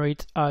to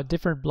generate a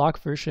different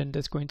block version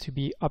that's going to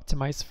be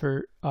optimized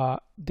for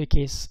the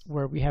case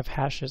where we have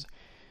hashes.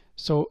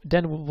 So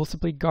then we'll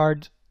simply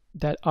guard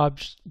that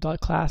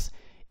obj.class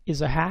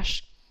is a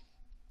hash,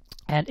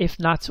 and if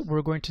not,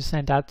 we're going to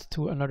send that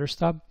to another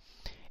stub.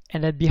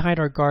 And then behind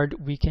our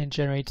guard, we can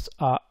generate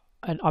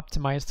an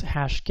optimized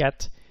hash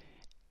get,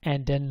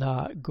 and then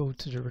go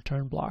to the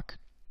return block.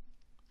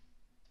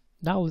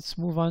 Now let's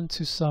move on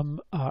to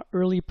some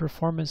early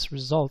performance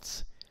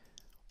results.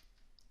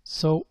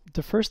 So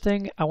the first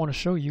thing I want to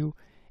show you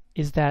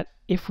is that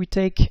if we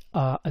take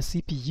a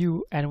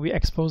CPU and we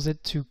expose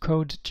it to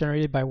code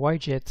generated by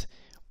YJIT,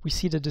 we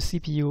see that the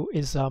CPU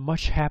is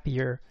much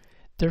happier.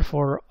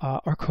 Therefore,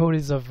 our code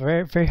is of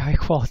very, very high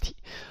quality.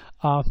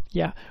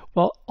 Yeah,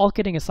 well, all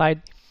kidding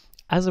aside,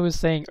 as I was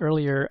saying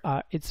earlier,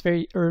 it's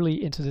very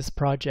early into this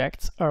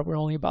project. We're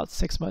only about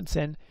 6 months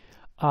in.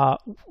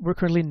 We're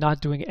currently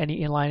not doing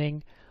any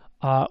inlining.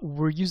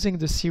 We're using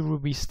the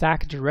CRuby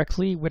stack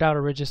directly without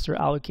a register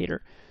allocator.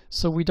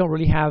 So we don't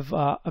really have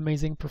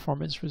amazing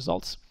performance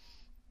results.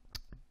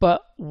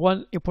 But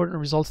one important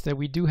result that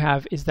we do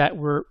have is that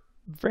we're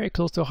very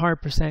close to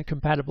 100%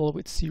 compatible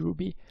with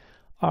CRuby.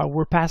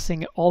 We're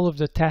passing all of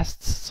the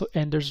tests,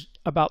 and there's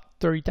about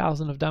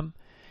 30,000 of them.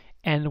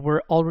 And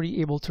we're already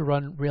able to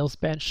run Rails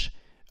Bench,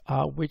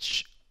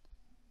 which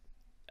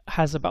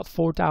has about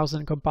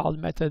 4,000 compiled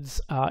methods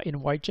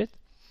in YJIT.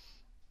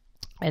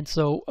 And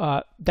so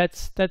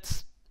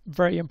that's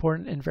very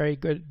important and very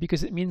good,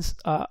 because it means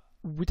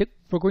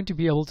we're going to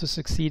be able to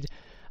succeed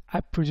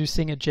at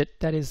producing a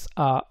JIT that is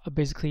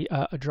basically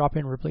a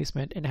drop-in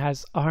replacement and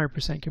has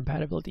 100%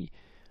 compatibility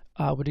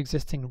with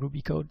existing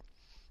Ruby code.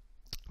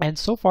 And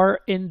so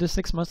far, in the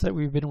 6 months that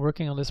we've been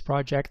working on this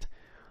project,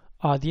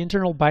 the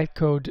internal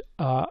bytecode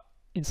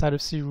inside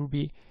of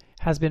CRuby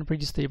has been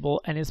pretty stable,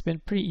 and it's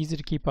been pretty easy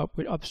to keep up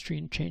with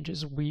upstream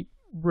changes. We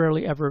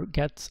rarely ever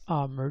get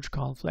merge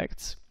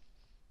conflicts.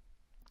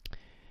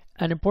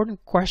 An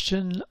important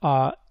question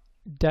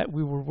that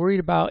we were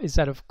worried about is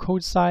that of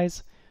code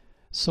size.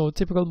 So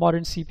typical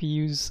modern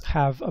CPUs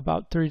have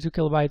about 32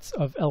 kilobytes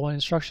of L1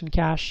 instruction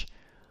cache,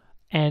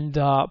 and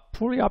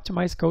poorly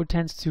optimized code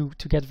tends to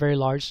get very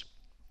large.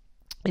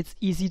 It's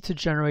easy to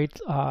generate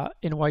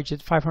in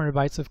YJIT 500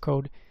 bytes of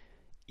code,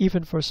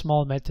 even for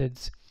small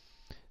methods.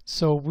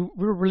 So we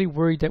were really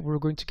worried that we were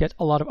going to get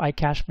a lot of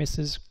iCache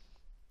misses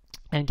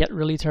and get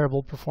really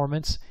terrible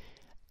performance.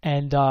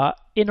 And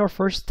in our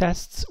first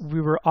tests,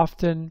 we were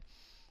often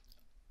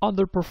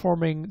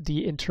underperforming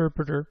the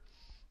interpreter.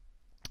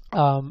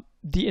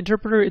 The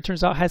interpreter, it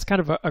turns out, has kind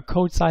of a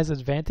code size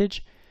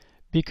advantage,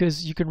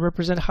 because you can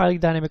represent highly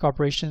dynamic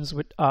operations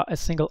with a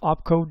single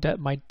opcode that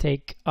might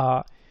take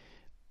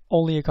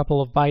only a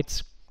couple of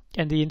bytes,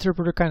 and the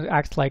interpreter kind of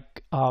acts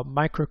like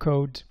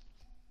microcode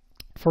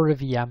for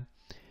the VM.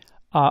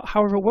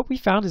 However, what we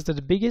found is that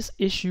the biggest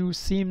issue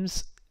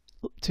seems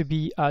to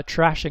be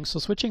trashing. So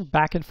switching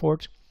back and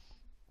forth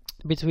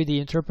between the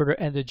interpreter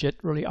and the JIT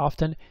really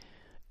often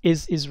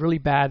is really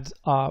bad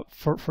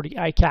for the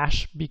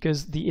iCache,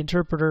 because the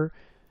interpreter,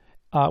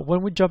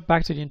 when we jump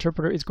back to the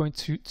interpreter, is going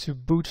to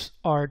boot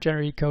our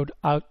generated code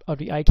out of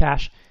the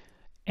iCache,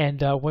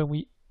 and when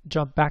we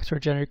jump back to our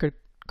generated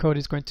code,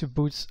 is going to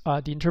boot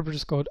the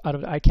interpreter's code out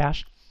of the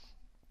iCache.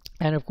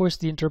 And of course,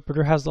 the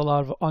interpreter has a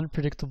lot of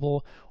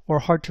unpredictable or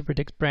hard to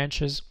predict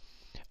branches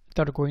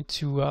that are going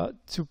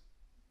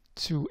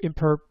to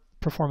impair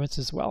performance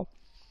as well.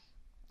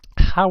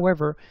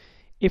 However,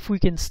 if we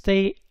can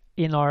stay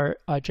in our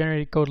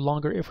generated code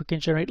longer, if we can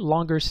generate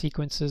longer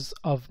sequences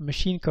of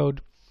machine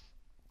code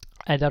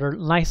and that are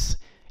nice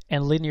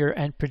and linear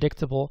and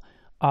predictable,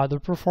 the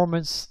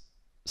performance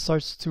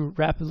starts to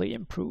rapidly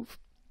improve.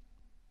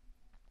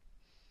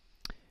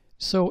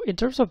 So in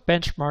terms of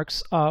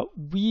benchmarks,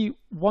 we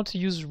want to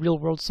use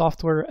real-world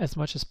software as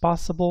much as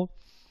possible.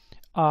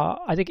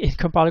 I think in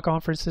compiler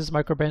conferences,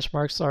 micro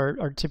benchmarks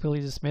are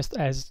typically dismissed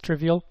as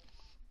trivial,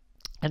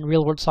 and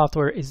real-world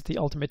software is the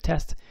ultimate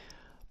test.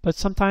 But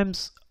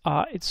sometimes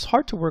it's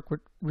hard to work with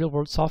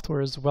real-world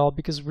software as well,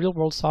 because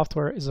real-world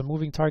software is a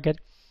moving target.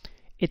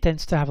 It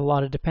tends to have a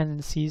lot of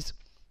dependencies.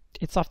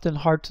 It's often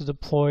hard to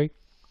deploy,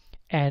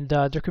 and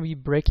there can be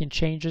break-in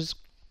changes.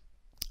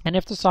 And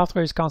if the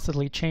software is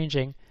constantly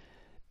changing,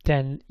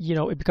 then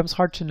it becomes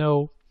hard to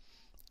know,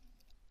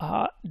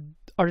 are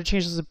the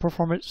changes in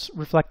performance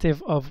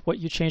reflective of what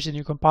you changed in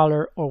your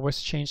compiler or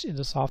what's changed in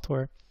the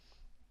software.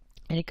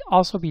 And it can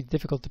also be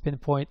difficult to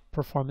pinpoint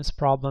performance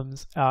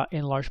problems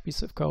in large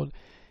pieces of code.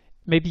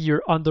 Maybe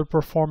you're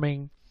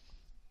underperforming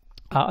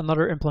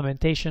another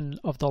implementation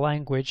of the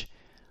language,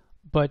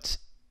 but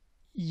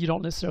you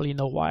don't necessarily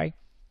know why.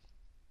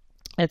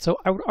 And so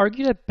I would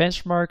argue that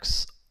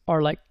benchmarks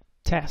are like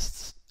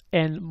tests,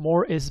 and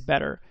more is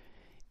better.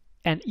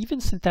 And even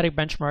synthetic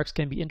benchmarks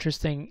can be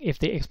interesting if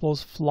they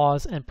expose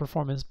flaws and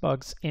performance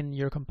bugs in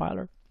your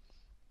compiler.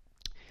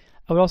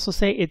 I would also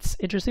say it's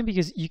interesting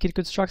because you can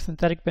construct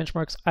synthetic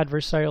benchmarks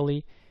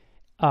adversarially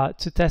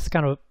to test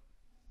kind of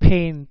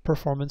pain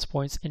performance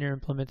points in your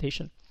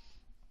implementation.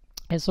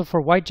 And so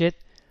for YJIT,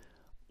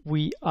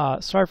 we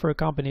strive for a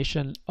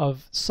combination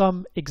of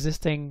some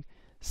existing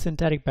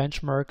synthetic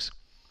benchmarks,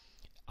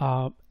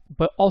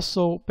 but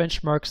also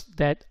benchmarks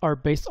that are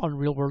based on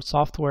real-world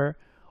software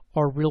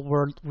or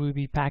real-world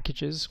Ruby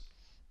packages.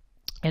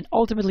 And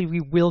ultimately,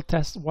 we will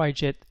test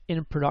YJIT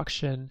in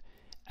production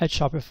at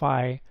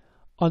Shopify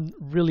on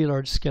really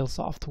large-scale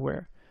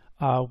software.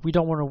 We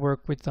don't want to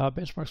work with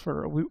benchmarks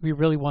for. We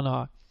really want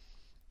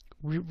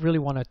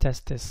to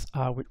test this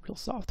with real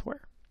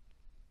software.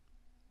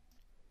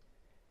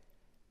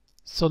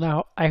 So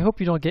now, I hope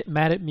you don't get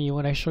mad at me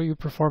when I show you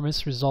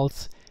performance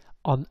results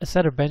on a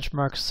set of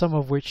benchmarks, some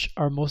of which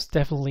are most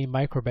definitely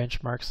micro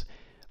benchmarks.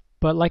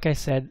 But like I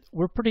said,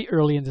 we're pretty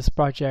early in this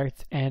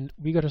project, and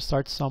we got to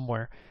start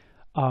somewhere.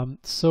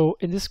 So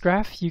in this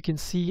graph, you can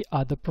see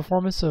the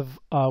performance of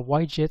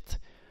YJIT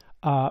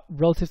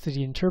relative to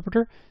the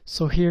interpreter.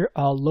 So here,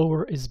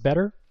 lower is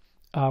better.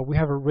 We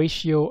have a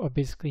ratio of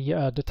basically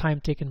the time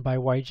taken by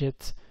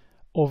YJIT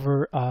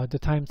over the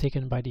time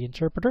taken by the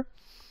interpreter.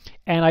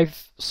 And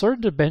I've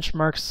sorted the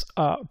benchmarks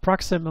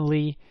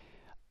approximately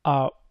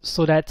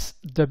so that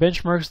the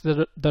benchmarks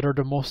that are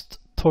the most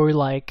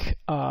toy-like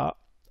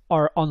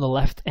are on the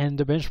left, and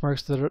the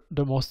benchmarks that are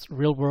the most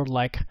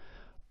real-world-like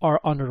are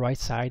on the right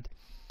side.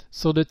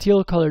 So the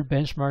teal-colored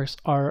benchmarks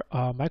are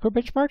micro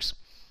benchmarks.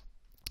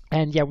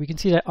 And yeah, we can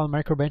see that on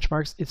micro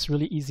benchmarks, it's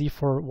really easy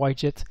for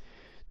YJIT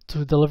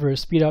to deliver a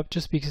speed up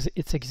just because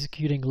it's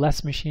executing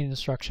less machine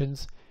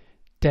instructions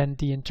than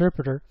the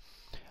interpreter.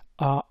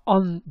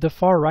 On the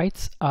far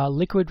right,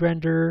 liquid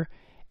render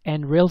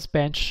and Rails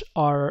bench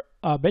are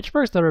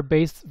benchmarks that are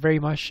based very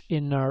much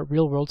in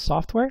real-world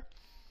software.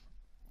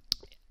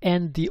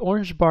 And the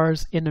orange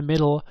bars in the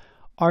middle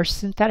are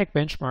synthetic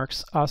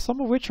benchmarks, some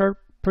of which are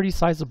pretty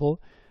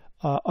sizable,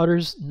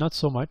 others not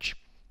so much.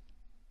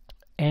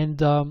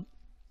 And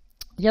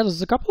yeah,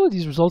 there's a couple of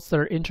these results that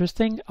are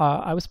interesting.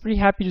 I was pretty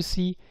happy to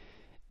see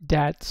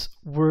that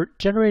we're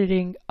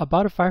generating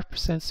about a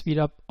 5% speed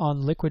up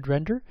on liquid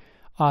render.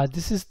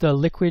 This is the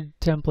liquid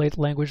template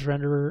language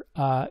renderer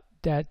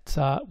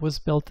that was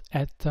built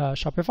at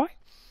Shopify.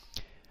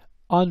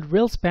 On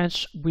Rails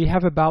bench, we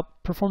have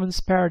about performance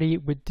parity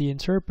with the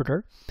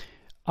interpreter,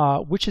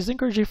 which is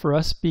encouraging for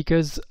us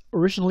because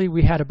originally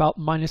we had about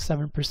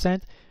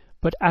 -7%,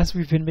 but as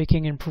we've been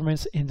making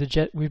improvements in the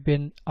JIT, we've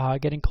been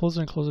getting closer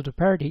and closer to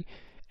parity.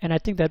 And I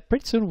think that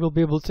pretty soon we'll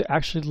be able to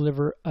actually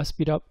deliver a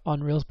speed up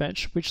on Rails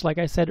bench, which, like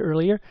I said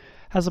earlier,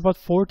 has about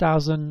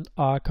 4,000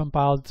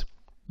 compiled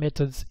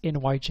methods in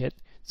YJIT.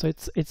 So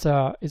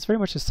it's very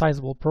much a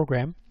sizable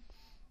program.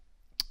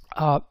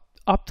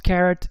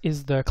 Opt-caret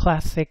is the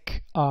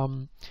classic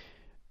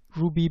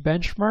Ruby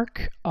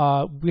benchmark.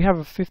 We have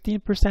a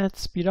 15%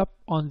 speed up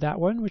on that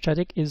one, which I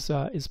think is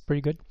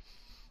pretty good.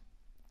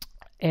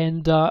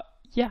 And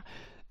yeah,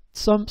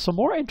 some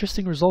more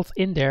interesting results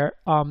in there.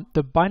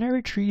 The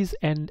binary trees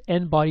and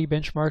n-body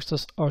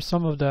benchmarks are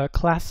some of the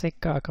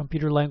classic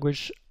computer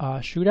language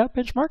shootout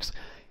benchmarks.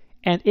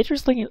 And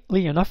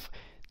interestingly enough,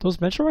 those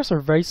benchmarks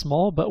are very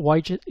small, but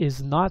YJIT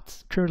is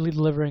not currently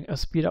delivering a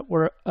speed up.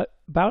 We're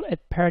about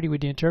at parity with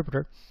the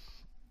interpreter.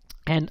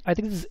 And I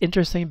think this is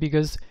interesting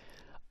because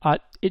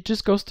it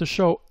just goes to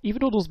show, even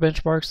though those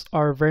benchmarks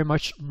are very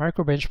much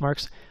micro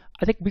benchmarks,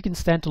 I think we can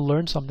stand to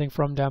learn something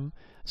from them.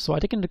 So I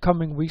think in the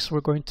coming weeks, we're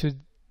going to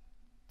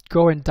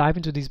go and dive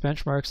into these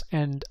benchmarks,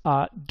 and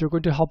they're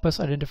going to help us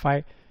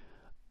identify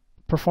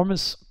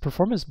performance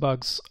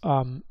bugs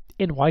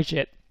in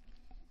YJIT.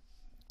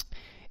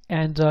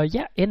 And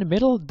yeah, in the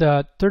middle,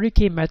 the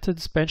 30K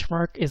methods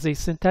benchmark is a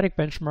synthetic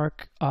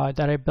benchmark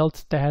that I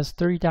built that has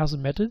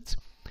 30,000 methods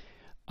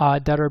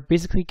that are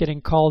basically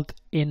getting called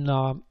in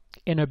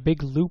a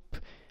big loop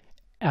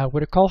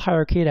with a call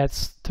hierarchy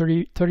that's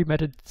 30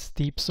 methods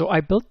deep. So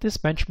I built this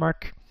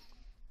benchmark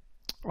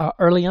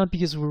early on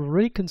because we were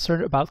really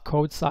concerned about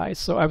code size.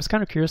 So I was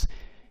kind of curious,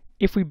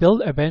 if we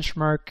build a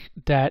benchmark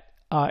that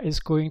is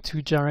going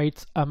to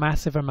generate a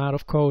massive amount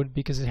of code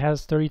because it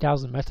has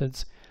 30,000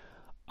 methods,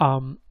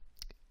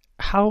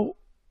 how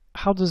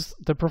does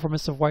the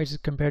performance of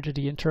YJIT compare to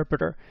the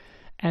interpreter?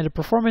 And the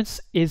performance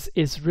is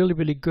really,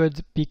 really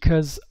good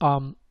because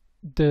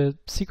the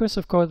sequence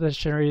of code that's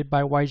generated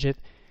by YJIT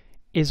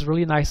is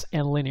really nice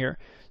and linear.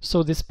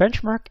 So this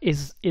benchmark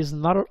is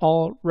not at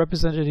all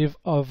representative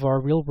of our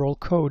real world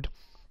code.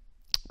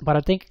 But I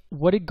think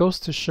what it goes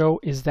to show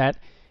is that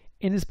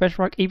in this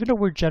benchmark, even though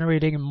we're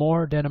generating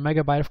more than a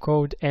megabyte of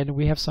code and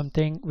we have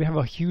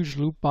a huge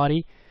loop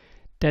body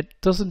that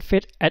doesn't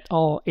fit at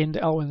all in the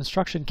L1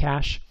 instruction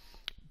cache,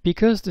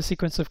 because the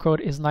sequence of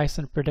code is nice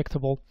and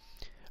predictable,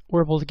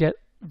 we're able to get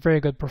very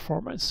good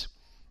performance.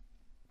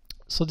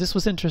 So this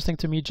was interesting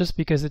to me just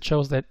because it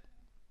shows that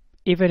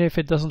even if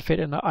it doesn't fit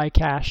in the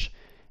iCache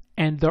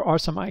and there are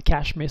some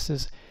iCache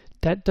misses,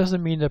 that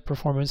doesn't mean that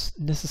performance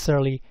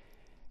necessarily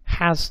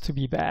has to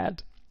be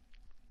bad.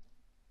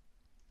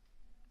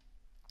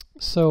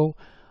 So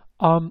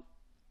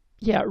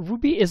yeah,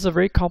 Ruby is a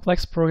very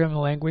complex programming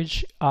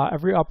language.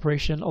 Every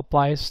operation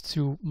applies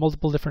to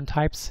multiple different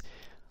types.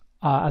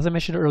 As I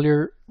mentioned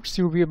earlier,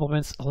 CRuby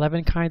implements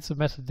 11 kinds of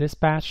method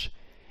dispatch.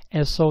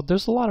 And so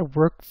there's a lot of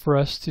work for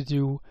us to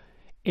do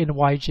in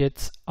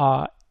YJIT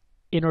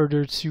in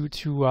order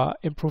to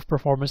improve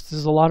performance.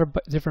 There's a lot of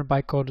different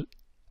bytecode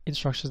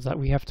instructions that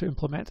we have to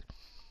implement.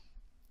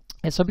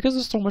 And so because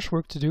there's so much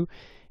work to do,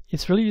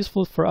 it's really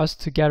useful for us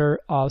to gather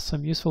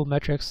some useful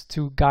metrics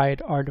to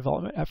guide our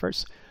development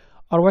efforts.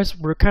 Otherwise,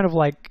 we're kind of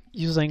like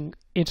using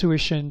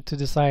intuition to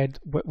decide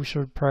what we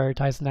should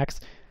prioritize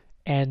next.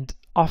 And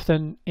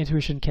often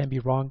intuition can be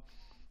wrong.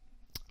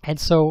 And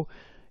so,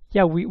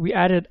 yeah, we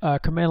added a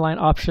command line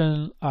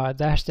option --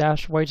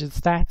 YJIT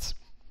stats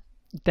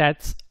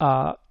that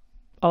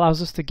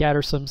allows us to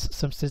gather some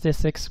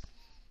statistics.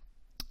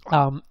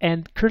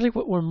 And currently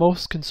what we're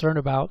most concerned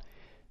about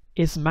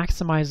is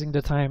maximizing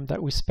the time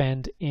that we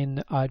spend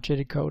in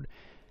JIT code.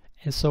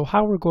 And so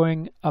how we're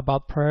going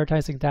about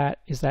prioritizing that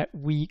is that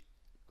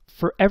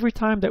for every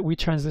time that we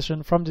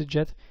transition from the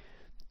JIT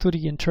to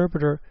the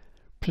interpreter,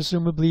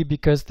 presumably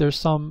because there's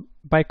some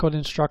bytecode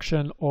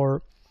instruction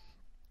or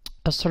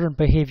a certain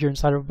behavior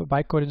inside of a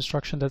bytecode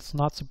instruction that's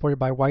not supported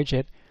by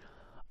YJIT,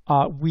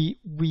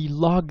 we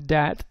log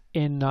that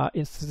in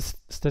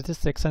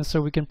statistics, and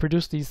so we can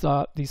produce these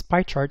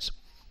pie charts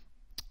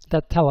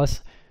that tell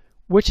us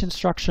which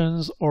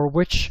instructions or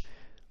which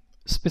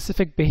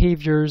specific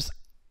behaviors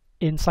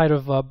inside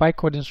of a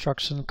bytecode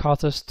instruction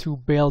cause us to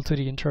bail to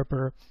the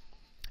interpreter.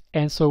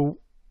 And so,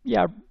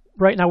 yeah,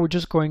 right now we're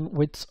just going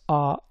with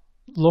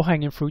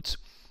low-hanging fruits,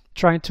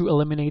 trying to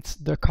eliminate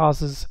the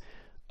causes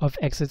of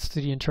exits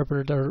to the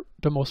interpreter that are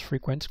the most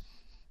frequent.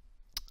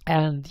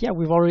 And yeah,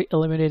 we've already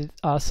eliminated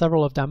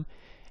several of them.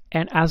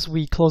 And as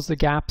we close the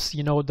gaps,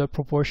 you know, the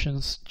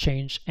proportions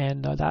change,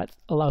 and that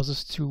allows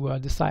us to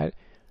decide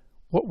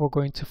what we're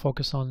going to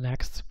focus on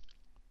next.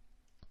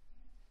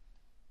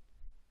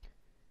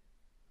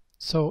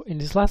 So in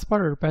this last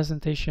part of the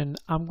presentation,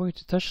 I'm going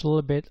to touch a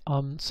little bit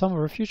on some of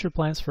our future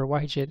plans for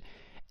YJIT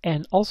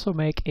and also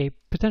make a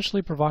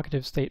potentially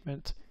provocative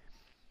statement.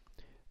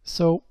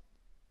 So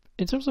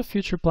in terms of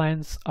future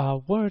plans,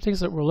 one of the things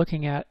that we're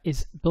looking at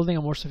is building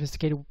a more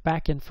sophisticated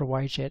backend for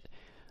YJIT,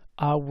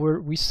 where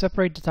we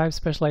separate the type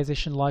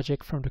specialization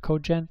logic from the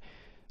code gen,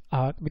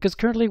 because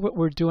currently what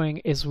we're doing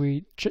is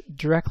we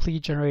directly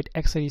generate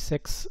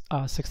x86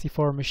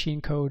 64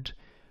 machine code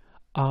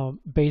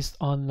based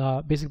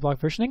on basic block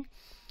versioning.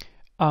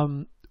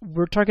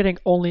 We're targeting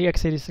only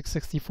x86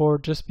 64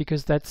 just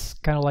because that's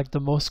kind of like the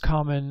most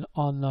common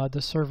on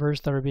the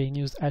servers that are being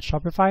used at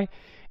Shopify,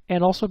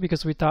 and also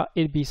because we thought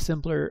it'd be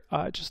simpler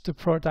just to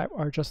prototype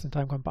our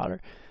just-in-time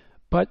compiler.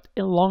 But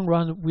in the long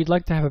run, we'd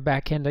like to have a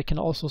backend that can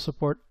also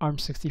support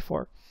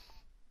ARM64,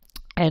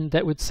 and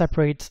that would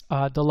separate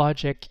the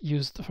logic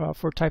used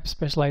for type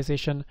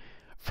specialization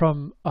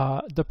from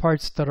the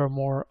parts that are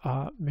more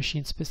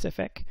machine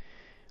specific.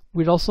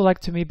 We'd also like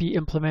to maybe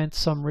implement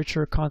some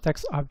richer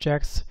context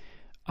objects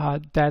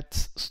that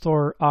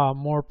store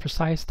more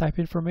precise type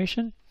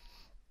information.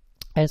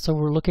 And so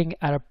we're looking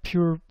at a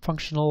pure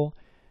functional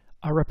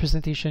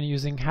representation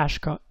using hash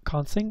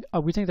consing.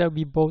 We think that would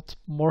be both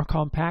more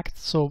compact,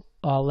 so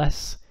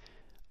less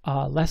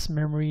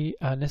memory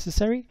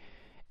necessary,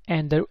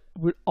 and that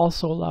would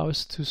also allow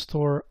us to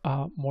store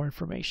more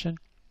information.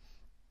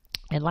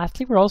 And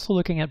lastly, we're also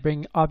looking at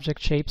bringing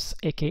object shapes,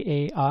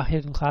 aka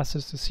hidden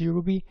classes, to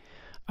CRuby.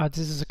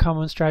 This is a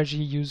common strategy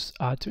used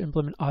to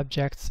implement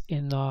objects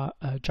in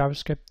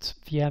JavaScript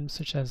VMs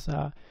such as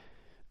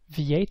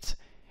V8,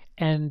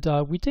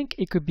 and we think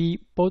it could be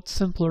both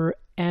simpler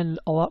and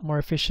a lot more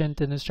efficient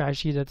than the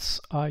strategy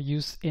that's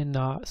used in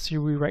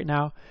CRuby right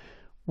now,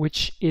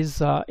 which is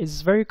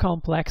very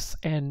complex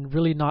and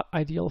really not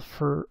ideal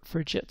for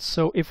JIT.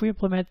 So if we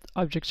implement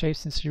object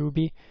shapes in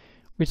CRuby,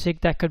 we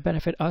think that could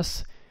benefit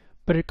us,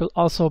 but it could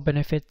also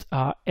benefit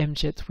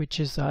MJIT, which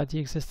is the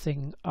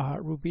existing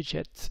Ruby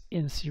JIT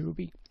in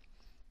CRuby.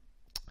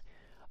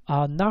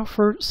 Now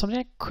for something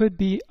that could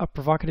be a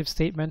provocative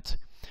statement,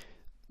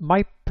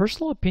 my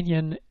personal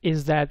opinion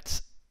is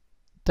that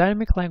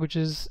dynamic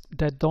languages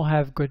that don't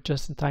have good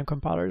just-in-time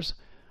compilers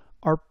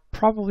are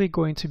probably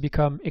going to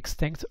become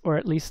extinct, or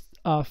at least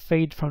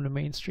fade from the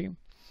mainstream.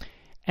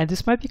 And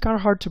this might be kind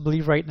of hard to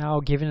believe right now,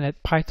 given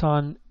that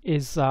Python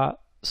is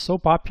so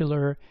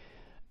popular,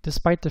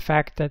 despite the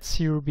fact that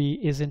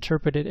CRuby is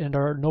interpreted and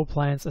there are no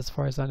plans, as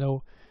far as I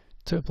know,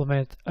 to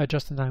implement a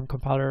just-in-time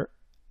compiler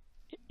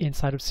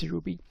inside of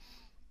CRuby.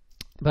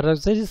 But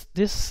as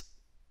this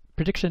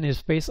prediction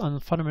is based on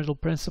fundamental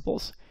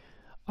principles.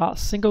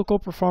 Single core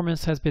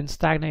performance has been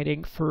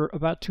stagnating for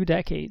about 2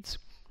 decades,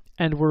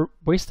 and we're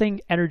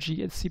wasting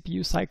energy and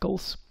CPU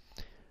cycles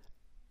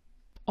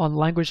on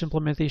language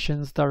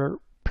implementations that are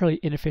pretty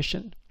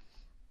inefficient.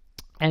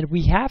 And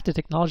we have the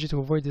technology to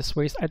avoid this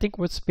waste. I think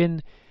what's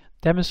been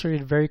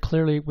demonstrated very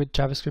clearly with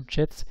JavaScript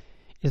JITs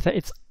is that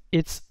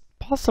it's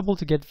possible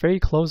to get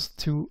very close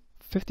to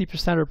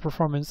 50% of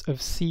performance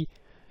of C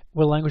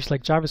with a language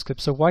like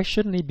JavaScript. So why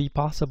shouldn't it be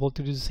possible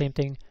to do the same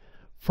thing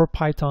for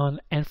Python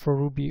and for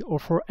Ruby, or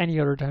for any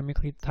other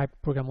dynamically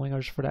typed programming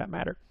language for that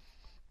matter?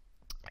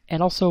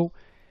 And also,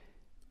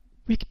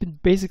 we can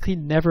basically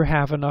never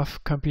have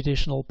enough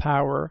computational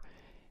power,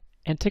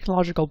 and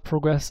technological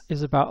progress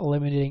is about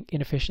eliminating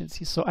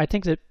inefficiencies. So I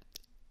think that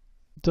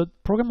the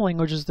programming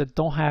languages that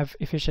don't have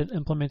efficient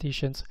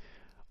implementations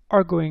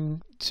are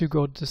going to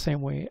go the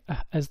same way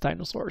as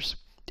dinosaurs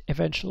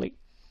eventually.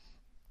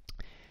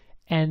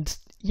 And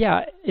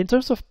yeah, in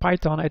terms of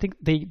Python, I think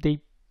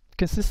they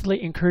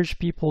consistently encourage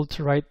people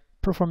to write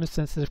performance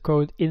sensitive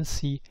code in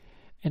C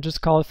and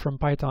just call it from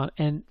Python.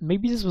 And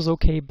maybe this was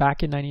okay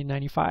back in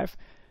 1995,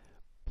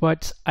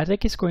 but I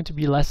think it's going to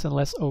be less and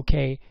less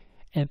okay.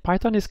 And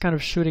Python is kind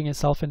of shooting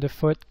itself in the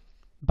foot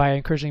by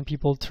encouraging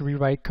people to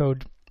rewrite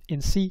code in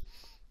C,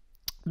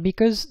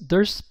 because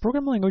there's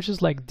programming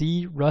languages like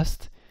D,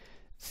 Rust,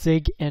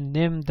 Zig, and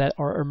Nim that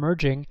are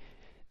emerging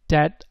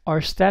that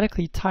are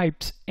statically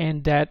typed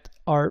and that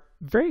are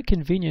very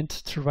convenient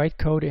to write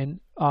code in,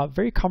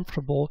 very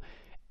comfortable,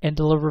 and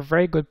deliver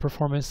very good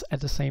performance at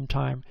the same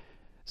time.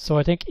 So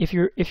I think if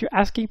you're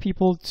asking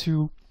people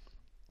to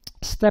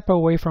step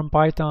away from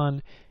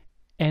Python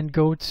and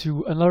go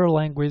to another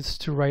language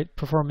to write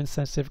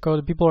performance-sensitive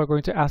code, people are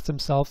going to ask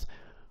themselves,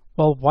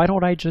 well, why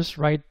don't I just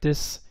write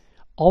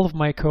all of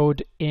my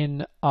code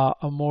in a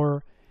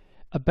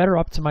better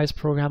optimized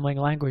programming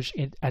language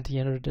at the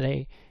end of the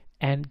day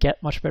and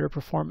get much better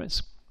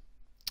performance?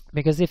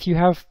 Because if you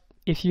have,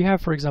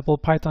 for example,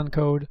 Python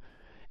code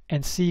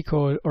and C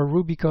code, or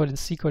Ruby code and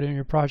C code in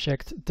your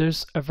project,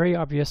 there's a very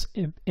obvious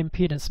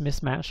impedance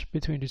mismatch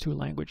between the two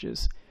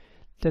languages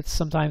that's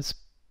sometimes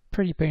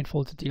pretty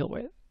painful to deal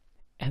with.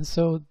 And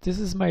so this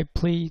is my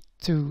plea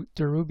to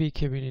the Ruby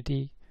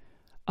community.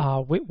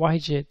 With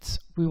YJIT,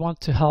 we want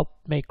to help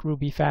make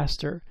Ruby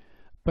faster,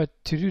 but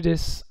to do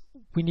this,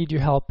 we need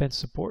your help and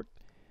support.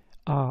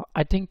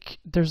 I think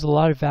there's a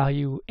lot of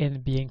value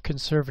in being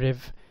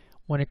conservative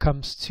when it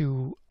comes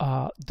to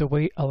the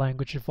way a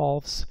language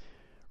evolves.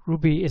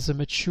 Ruby is a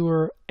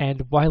mature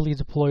and widely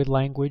deployed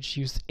language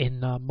used in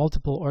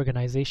multiple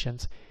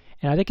organizations,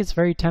 and I think it's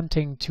very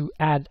tempting to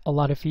add a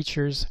lot of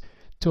features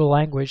to a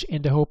language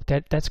in the hope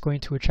that that's going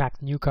to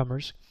attract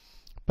newcomers.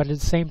 But at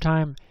the same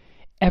time,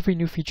 every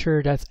new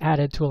feature that's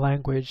added to a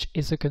language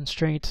is a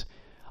constraint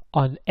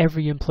on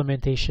every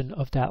implementation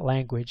of that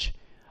language,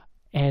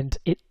 and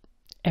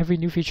every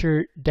new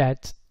feature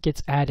that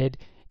gets added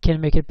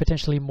can make it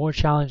potentially more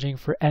challenging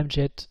for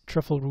MJIT,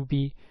 Truffle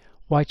Ruby,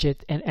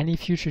 YJIT, and any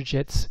future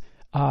JITs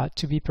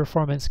to be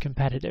performance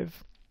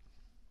competitive.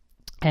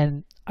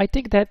 And I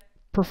think that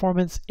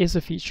performance is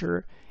a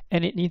feature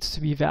and it needs to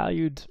be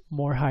valued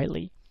more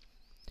highly.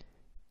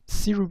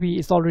 CRuby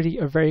is already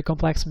a very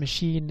complex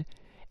machine,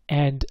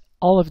 and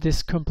all of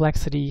this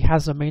complexity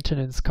has a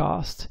maintenance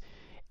cost.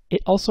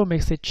 It also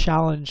makes it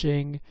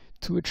challenging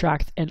to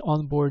attract and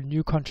onboard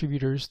new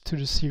contributors to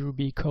the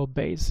CRuby code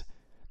base,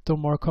 the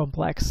more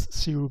complex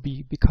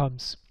CRuby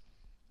becomes.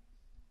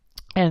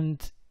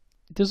 And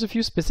there's a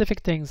few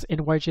specific things in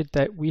YJIT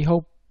that we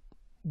hope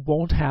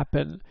won't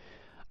happen.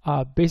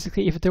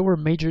 Basically, if there were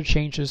major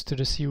changes to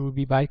the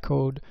CRuby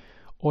bytecode,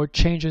 or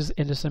changes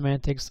in the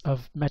semantics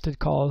of method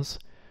calls,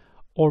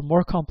 or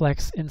more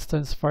complex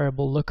instance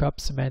variable lookup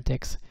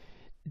semantics,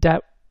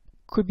 that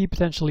could be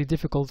potentially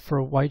difficult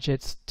for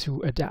YJITs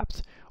to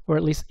adapt, or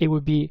at least it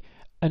would be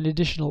an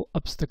additional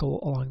obstacle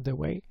along the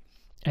way.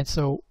 And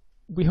so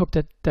we hope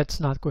that that's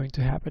not going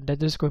to happen, that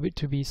there's going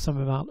to be some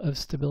amount of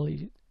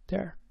stability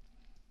there.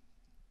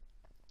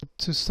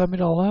 To sum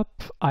it all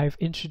up, I've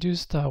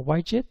introduced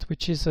YJIT,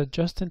 which is a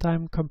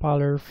just-in-time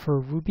compiler for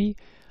Ruby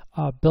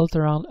built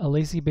around a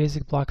lazy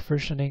basic block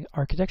versioning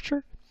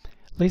architecture.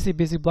 Lazy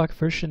basic block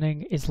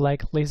versioning is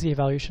like lazy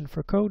evaluation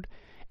for code.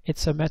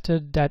 It's a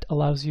method that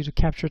allows you to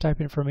capture type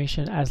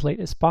information as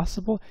late as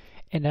possible,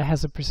 and that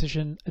has a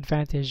precision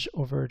advantage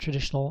over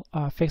traditional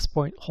fixed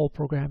point whole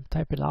program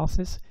type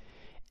analysis,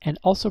 and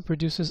also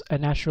produces a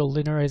natural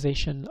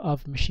linearization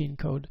of machine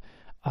code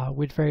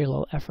with very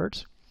little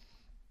effort.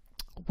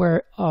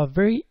 We're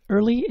very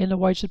early in the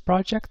YJIT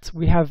project.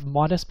 We have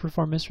modest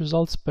performance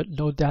results, but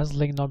no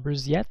dazzling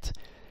numbers yet.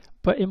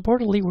 But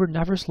importantly, we're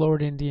never slower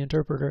than the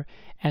interpreter,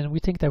 and we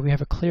think that we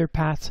have a clear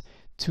path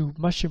to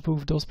much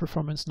improve those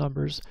performance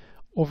numbers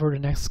over the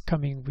next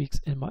coming weeks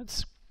and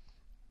months.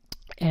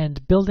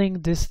 And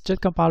building this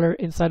JIT compiler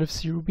inside of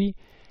CRuby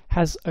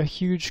has a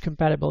huge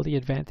compatibility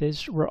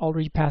advantage. We're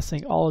already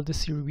passing all of the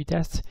CRuby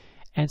tests,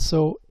 and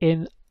so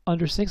in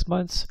under 6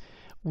 months,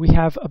 we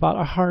have about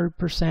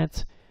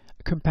 100%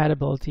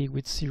 compatibility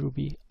with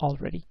CRuby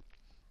already.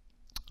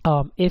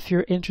 If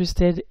you're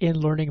interested in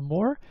learning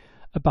more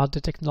about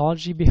the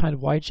technology behind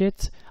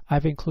YJIT,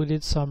 I've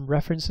included some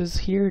references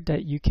here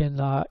that you can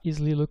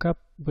easily look up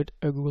with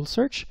a Google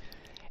search.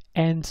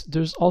 And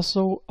there's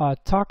also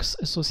talks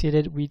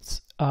associated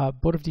with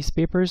both of these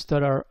papers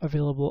that are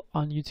available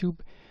on YouTube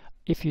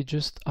if you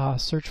just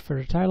search for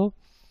the title.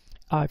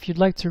 If you'd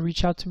like to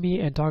reach out to me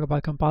and talk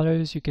about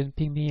compilers, you can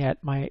ping me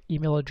at my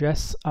email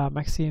address,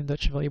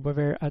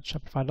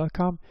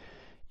 maxime.Chevalier-Boisvert@shopify.com.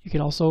 You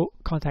can also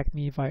contact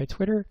me via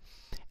Twitter.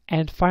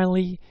 And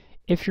finally,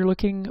 if you're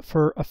looking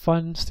for a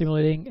fun,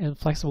 stimulating, and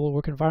flexible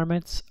work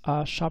environment,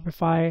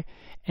 Shopify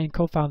and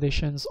Code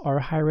Foundations are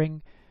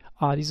hiring.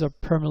 These are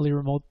permanently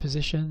remote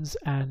positions,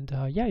 and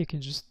yeah, you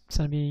can just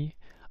send me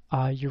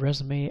your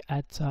resume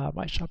at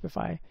my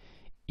Shopify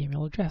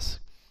email address.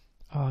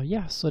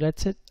 Yeah, so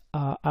that's it.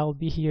 I'll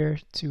be here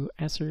to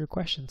answer your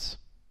questions.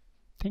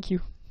 Thank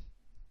you.